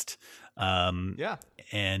discussed. Yeah.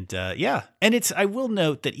 And it's, I will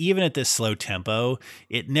note that even at this slow tempo,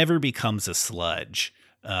 it never becomes a sludge.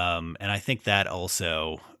 And I think that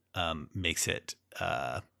also makes it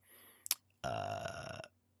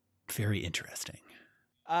very interesting.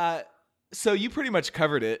 So you pretty much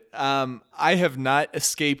covered it. I have not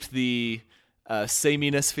escaped the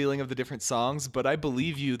sameness feeling of the different songs, but I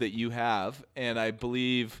believe you that you have, and I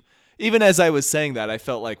believe, even as I was saying that, I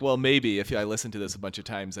felt like, well, maybe if I listened to this a bunch of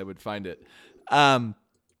times, I would find it.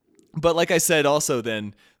 But like I said also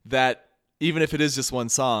then, that even if it is just one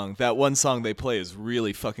song, that one song they play is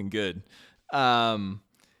really fucking good.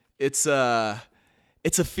 It's a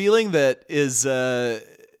feeling that is,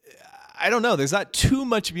 I don't know, there's not too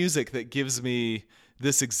much music that gives me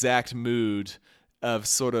this exact mood of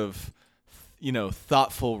sort of,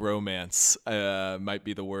 thoughtful romance, might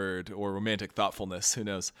be the word, or romantic thoughtfulness, who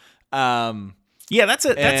knows. Yeah, that's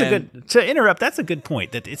a good, to interrupt, that's a good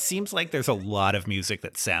point, that it seems like there's a lot of music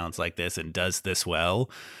that sounds like this and does this well,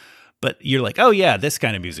 but you're like, oh yeah, this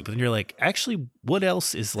kind of music, but then you're like, actually, what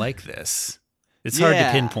else is like this? It's hard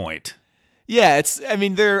to pinpoint. Yeah,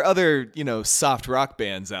 there are other, soft rock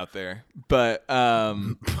bands out there, but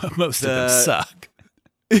most of them suck.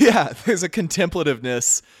 Yeah, there's a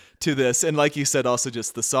contemplativeness to this, and like you said, also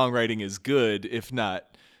just the songwriting is good, if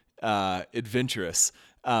not adventurous.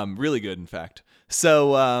 Really good, in fact.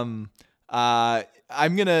 So I'm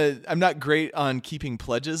not great on keeping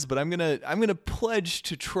pledges, but I'm gonna pledge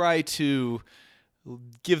to try to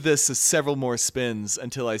give this several more spins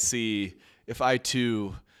until I see if I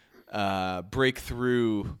too break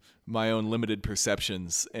through my own limited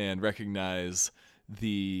perceptions and recognize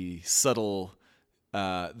the subtle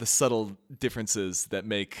differences that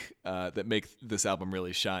make this album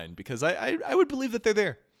really shine, because I would believe that they're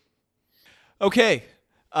there. Okay,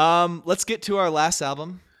 let's get to our last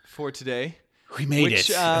album for today. We made it.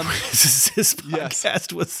 This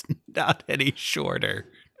podcast was not any shorter.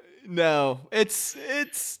 No, it's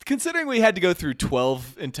considering we had to go through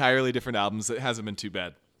 12 entirely different albums, it hasn't been too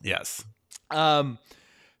bad. Yes.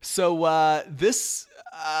 So this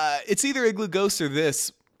it's either Igloo Ghost or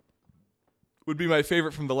this would be my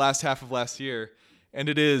favorite from the last half of last year, and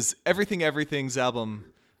it is Everything Everything's album,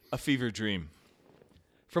 A Fever Dream,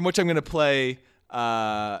 from which I'm going to play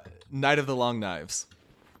Night of the Long Knives.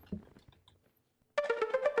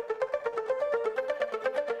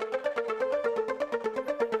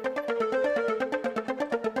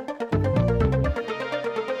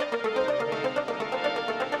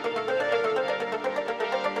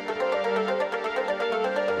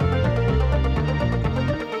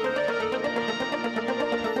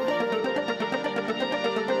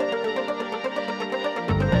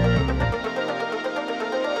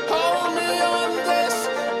 Hold me on this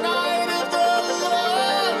night of the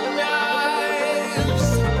long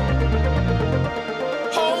knives.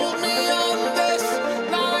 Hold me on this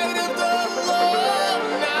night of the long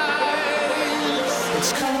knives.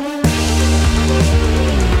 It's coming.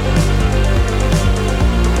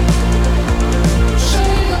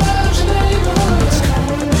 Shame about your neighborhood. It's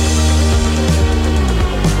coming.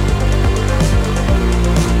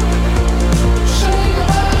 Shame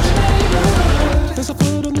about your neighborhood. There's a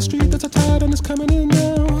foot on the street that's a tide and it's coming in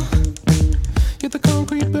now. Yet the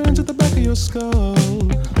concrete burns at the back of your skull.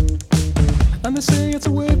 And they say it's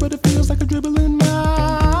a wave, but it feels like a dribbling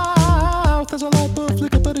mouth. There's a light bulb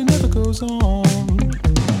flicker, but it never goes on.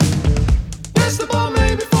 Yes, the bomb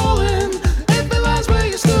may be falling if it lies where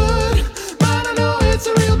you stood, but I know it's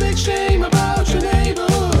a real big shame about your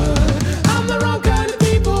neighborhood. I'm the wrong kind of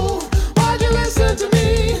people. Why'd you listen to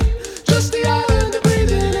me? Just the island of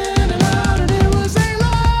breathing in and out, and it was a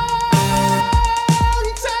long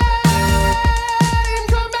time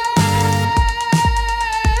coming.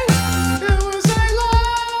 It was a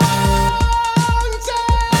long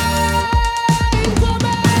time coming.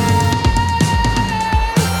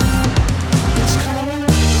 It's coming.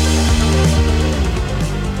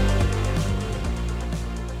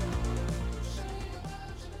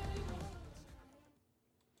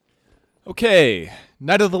 Okay,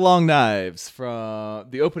 Night of the Long Knives, from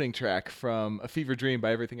the opening track from A Fever Dream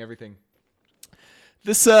by Everything Everything.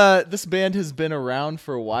 This band has been around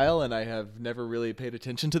for a while, and I have never really paid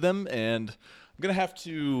attention to them, and I'm gonna have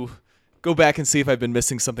to go back and see if I've been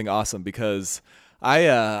missing something awesome, because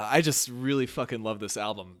I just really fucking love this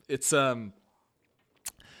album. It's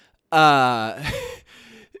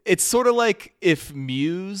it's sort of like if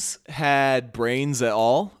Muse had brains at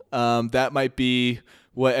all. That might be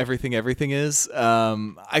what Everything Everything is.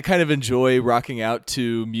 I kind of enjoy rocking out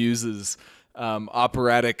to Muse's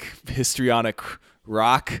operatic, histrionic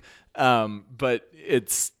rock, but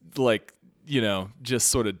it's like, just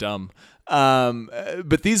sort of dumb.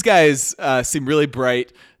 But these guys seem really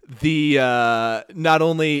bright. Not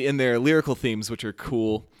only in their lyrical themes, which are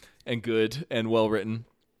cool and good and well written,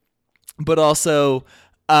 but also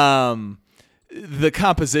the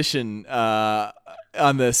composition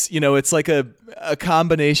on this, it's like a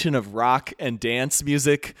combination of rock and dance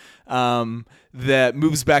music that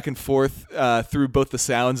moves back and forth through both the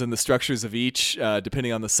sounds and the structures of each,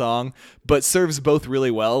 depending on the song, but serves both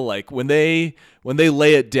really well. Like when they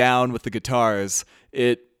lay it down with the guitars,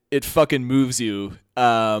 it fucking moves you,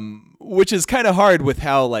 which is kind of hard with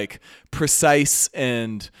how like precise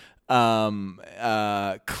and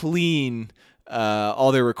clean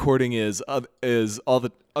all their recording is all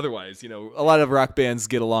the otherwise. A lot of rock bands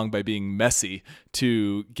get along by being messy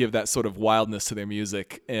to give that sort of wildness to their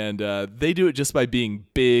music, and they do it just by being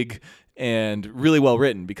big and really well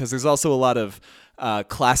written, because there's also a lot of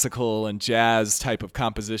classical and jazz type of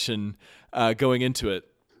composition going into it.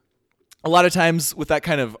 A lot of times with that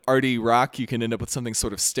kind of arty rock, you can end up with something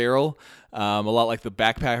sort of sterile, a lot like the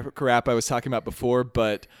backpack rap I was talking about before,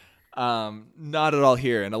 but not at all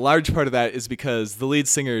here. And a large part of that is because the lead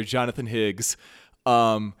singer, Jonathan Higgs,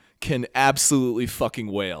 can absolutely fucking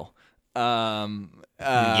wail.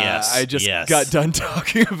 I just got done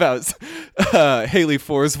talking about Haley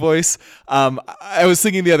Four's voice. I was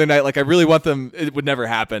thinking the other night, like, I really want them. It would never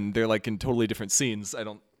happen. They're like in totally different scenes.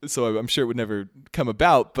 So I'm sure it would never come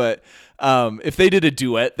about. But if they did a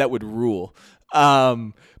duet, that would rule.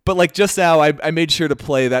 But like just now, I made sure to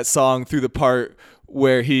play that song through the part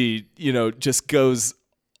where he, just goes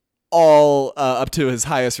all up to his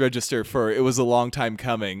highest register for "It Was a Long Time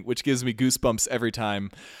Coming," which gives me goosebumps every time.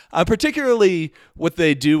 Particularly what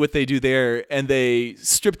they do there, and they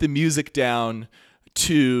strip the music down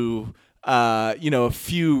to a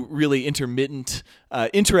few really intermittent,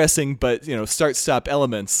 interesting but start-stop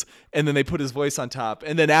elements, and then they put his voice on top,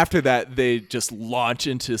 and then after that they just launch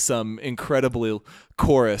into some incredible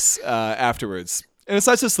chorus afterwards. And it's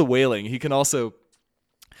not just the wailing; he can also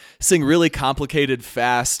sing really complicated,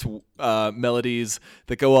 fast melodies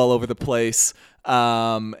that go all over the place,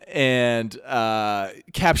 and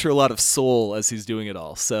capture a lot of soul as he's doing it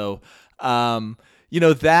all. So,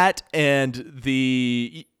 that and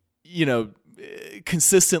the,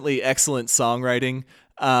 consistently excellent songwriting.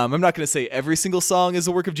 I'm not going to say every single song is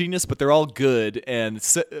a work of genius, but they're all good, and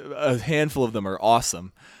a handful of them are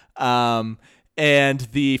awesome. And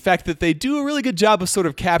the fact that they do a really good job of sort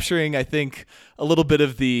of capturing, I think, a little bit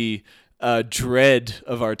of the dread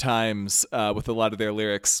of our times with a lot of their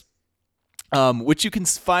lyrics, which you can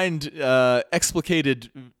find explicated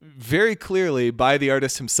very clearly by the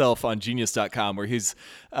artist himself on Genius.com, where he's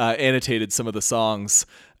annotated some of the songs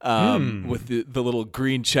with the little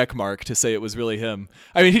green check mark to say it was really him.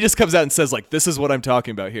 I mean, he just comes out and says, like, this is what I'm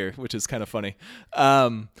talking about here, which is kind of funny.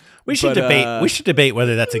 We should debate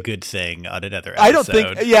whether that's a good thing on another episode. I don't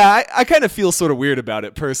think. Yeah, I kind of feel sort of weird about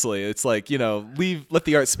it personally. It's like, let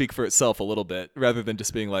the art speak for itself a little bit, rather than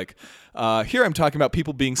just being like, here I'm talking about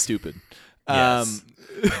people being stupid. Yes.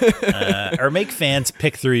 Or make fans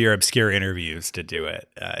pick through your obscure interviews to do it.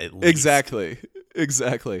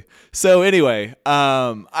 Exactly. So anyway,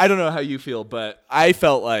 I don't know how you feel, but I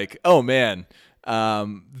felt like, oh man,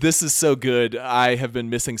 this is so good. I have been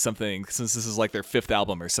missing something since this is like their 5th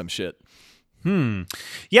album or some shit.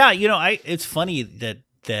 Yeah, it's funny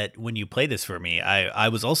that when you play this for me, I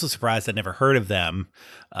was also surprised I'd never heard of them,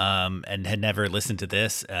 and had never listened to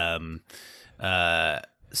this.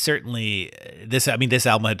 Certainly this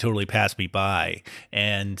album had totally passed me by,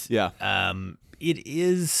 and it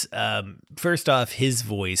is, first off, his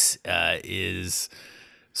voice is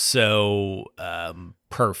so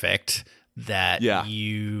perfect that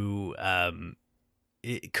you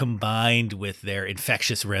combined with their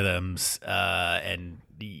infectious rhythms, and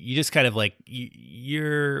you just kind of like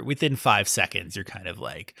you're within 5 seconds you're kind of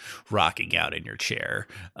like rocking out in your chair.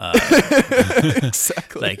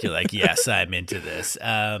 Exactly. Like you're like, yes, I'm into this.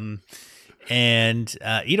 And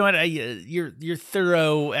you know what? Your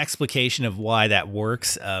thorough explication of why that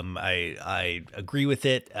works, I agree with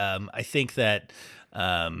it. I think that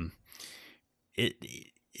I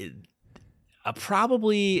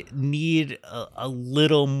probably need a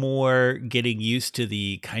little more getting used to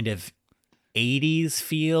the kind of 80s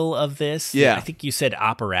feel of this. Yeah, I think you said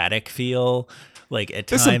operatic feel. Like at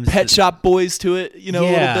there's times, some Pet Shop Boys to it. A little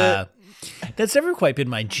bit. That's never quite been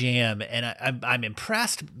my jam, and I'm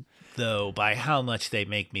impressed though by how much they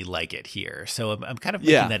make me like it here. So I'm kind of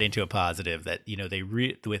making that into a positive, that they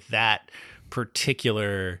with that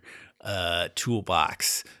particular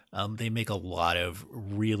toolbox, they make a lot of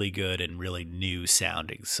really good and really new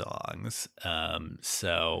sounding songs.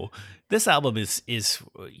 So this album is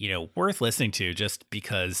worth listening to, just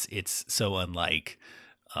because it's so unlike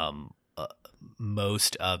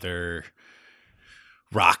most other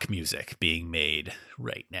rock music being made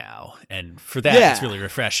right now. And for that, it's really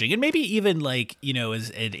refreshing. And maybe even like, as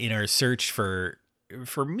in our search for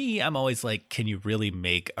me, I'm always like, can you really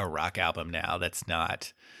make a rock album now that's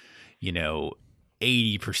not,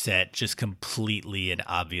 80% just completely and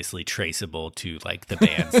obviously traceable to like the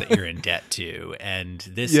bands that you're in debt to? And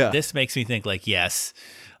this makes me think like, yes,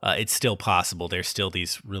 it's still possible. There's still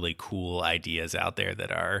these really cool ideas out there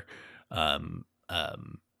that are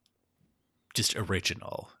just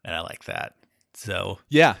original, and I like that. So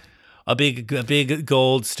a big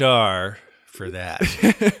gold star for that.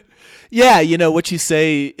 Yeah, what you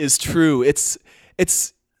say is true. It's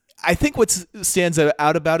I think what stands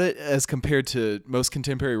out about it as compared to most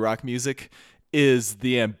contemporary rock music is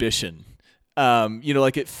the ambition.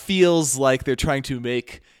 Like it feels like they're trying to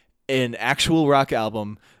make an actual rock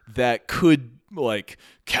album that could like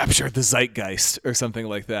capture the zeitgeist or something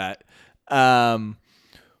like that.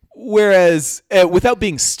 Whereas without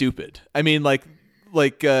being stupid. I mean, like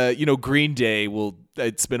Green Day will.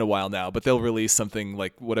 It's been a while now, but they'll release something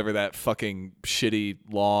like whatever that fucking shitty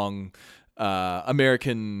long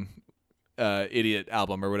American Idiot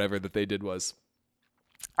album or whatever that they did was.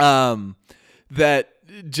 That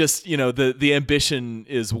just the ambition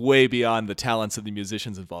is way beyond the talents of the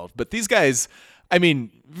musicians involved. But these guys, I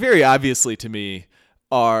mean, very obviously to me,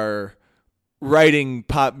 are writing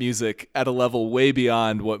pop music at a level way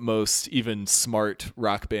beyond what most even smart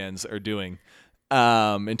rock bands are doing,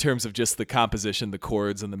 in terms of just the composition, the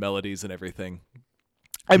chords, and the melodies and everything.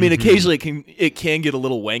 I mean, occasionally it can get a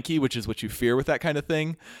little wanky, which is what you fear with that kind of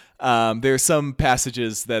thing. There are some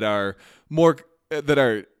passages that are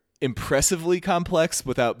impressively complex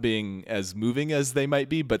without being as moving as they might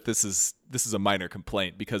be, but this is a minor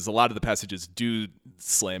complaint because a lot of the passages do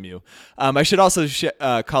slam you. I should also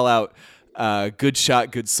call out Good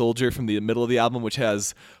Shot, Good Soldier from the middle of the album, which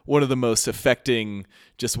has one of the most affecting,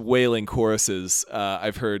 just wailing choruses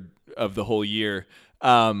I've heard of the whole year.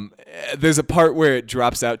 There's a part where it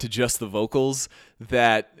drops out to just the vocals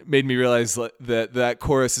that made me realize that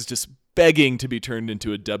chorus is just begging to be turned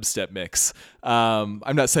into a dubstep mix. I'm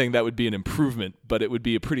not saying that would be an improvement, but it would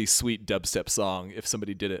be a pretty sweet dubstep song if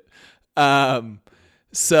somebody did it. I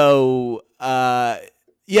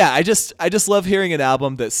just love hearing an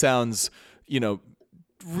album that sounds,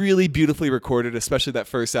 really beautifully recorded, especially that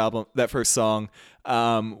first song,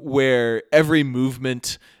 where every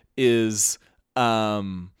movement is,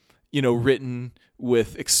 written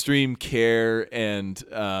with extreme care and,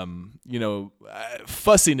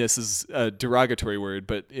 fussiness is a derogatory word,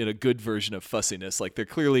 but in a good version of fussiness. Like they're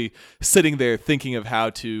clearly sitting there thinking of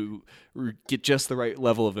how to get just the right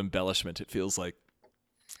level of embellishment, it feels like.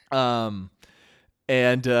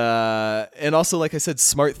 And also, like I said,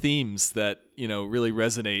 smart themes that, really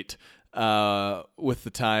resonate with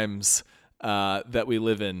the times that we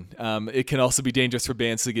live in. It can also be dangerous for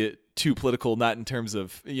bands to get too political, not in terms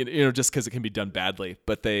of, just because it can be done badly,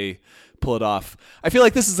 but they pull it off. I feel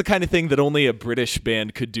like this is the kind of thing that only a British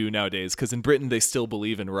band could do nowadays, because in Britain they still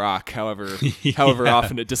believe in rock, however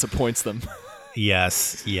often it disappoints them.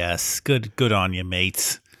 Yes. Good on you,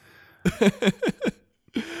 mates.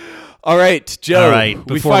 All right, Joe. All right,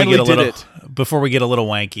 before we get a little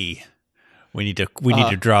wanky, we need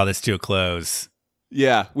to draw this to a close.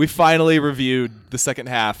 Yeah, we finally reviewed the second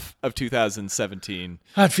half of 2017.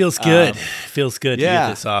 Oh, it feels good. Feels good to get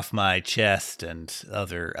this off my chest and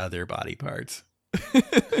other body parts.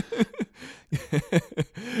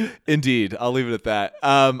 Indeed, I'll leave it at that.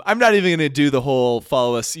 I'm not even going to do the whole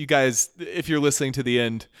follow us. You guys, if you're listening to the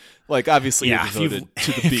end, like obviously you're devoted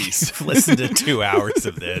to the beast. If you've listened to 2 hours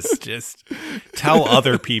of this, just tell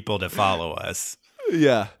other people to follow us.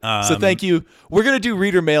 Yeah. So thank you. We're going to do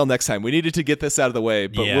reader mail next time. We needed to get this out of the way,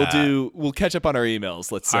 but we'll catch up on our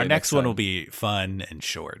emails. Let's say our next one will be fun and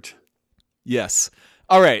short. Yes.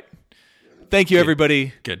 All right. Thank you,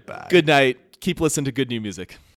 everybody. Goodbye. Good night. Keep listening to good new music.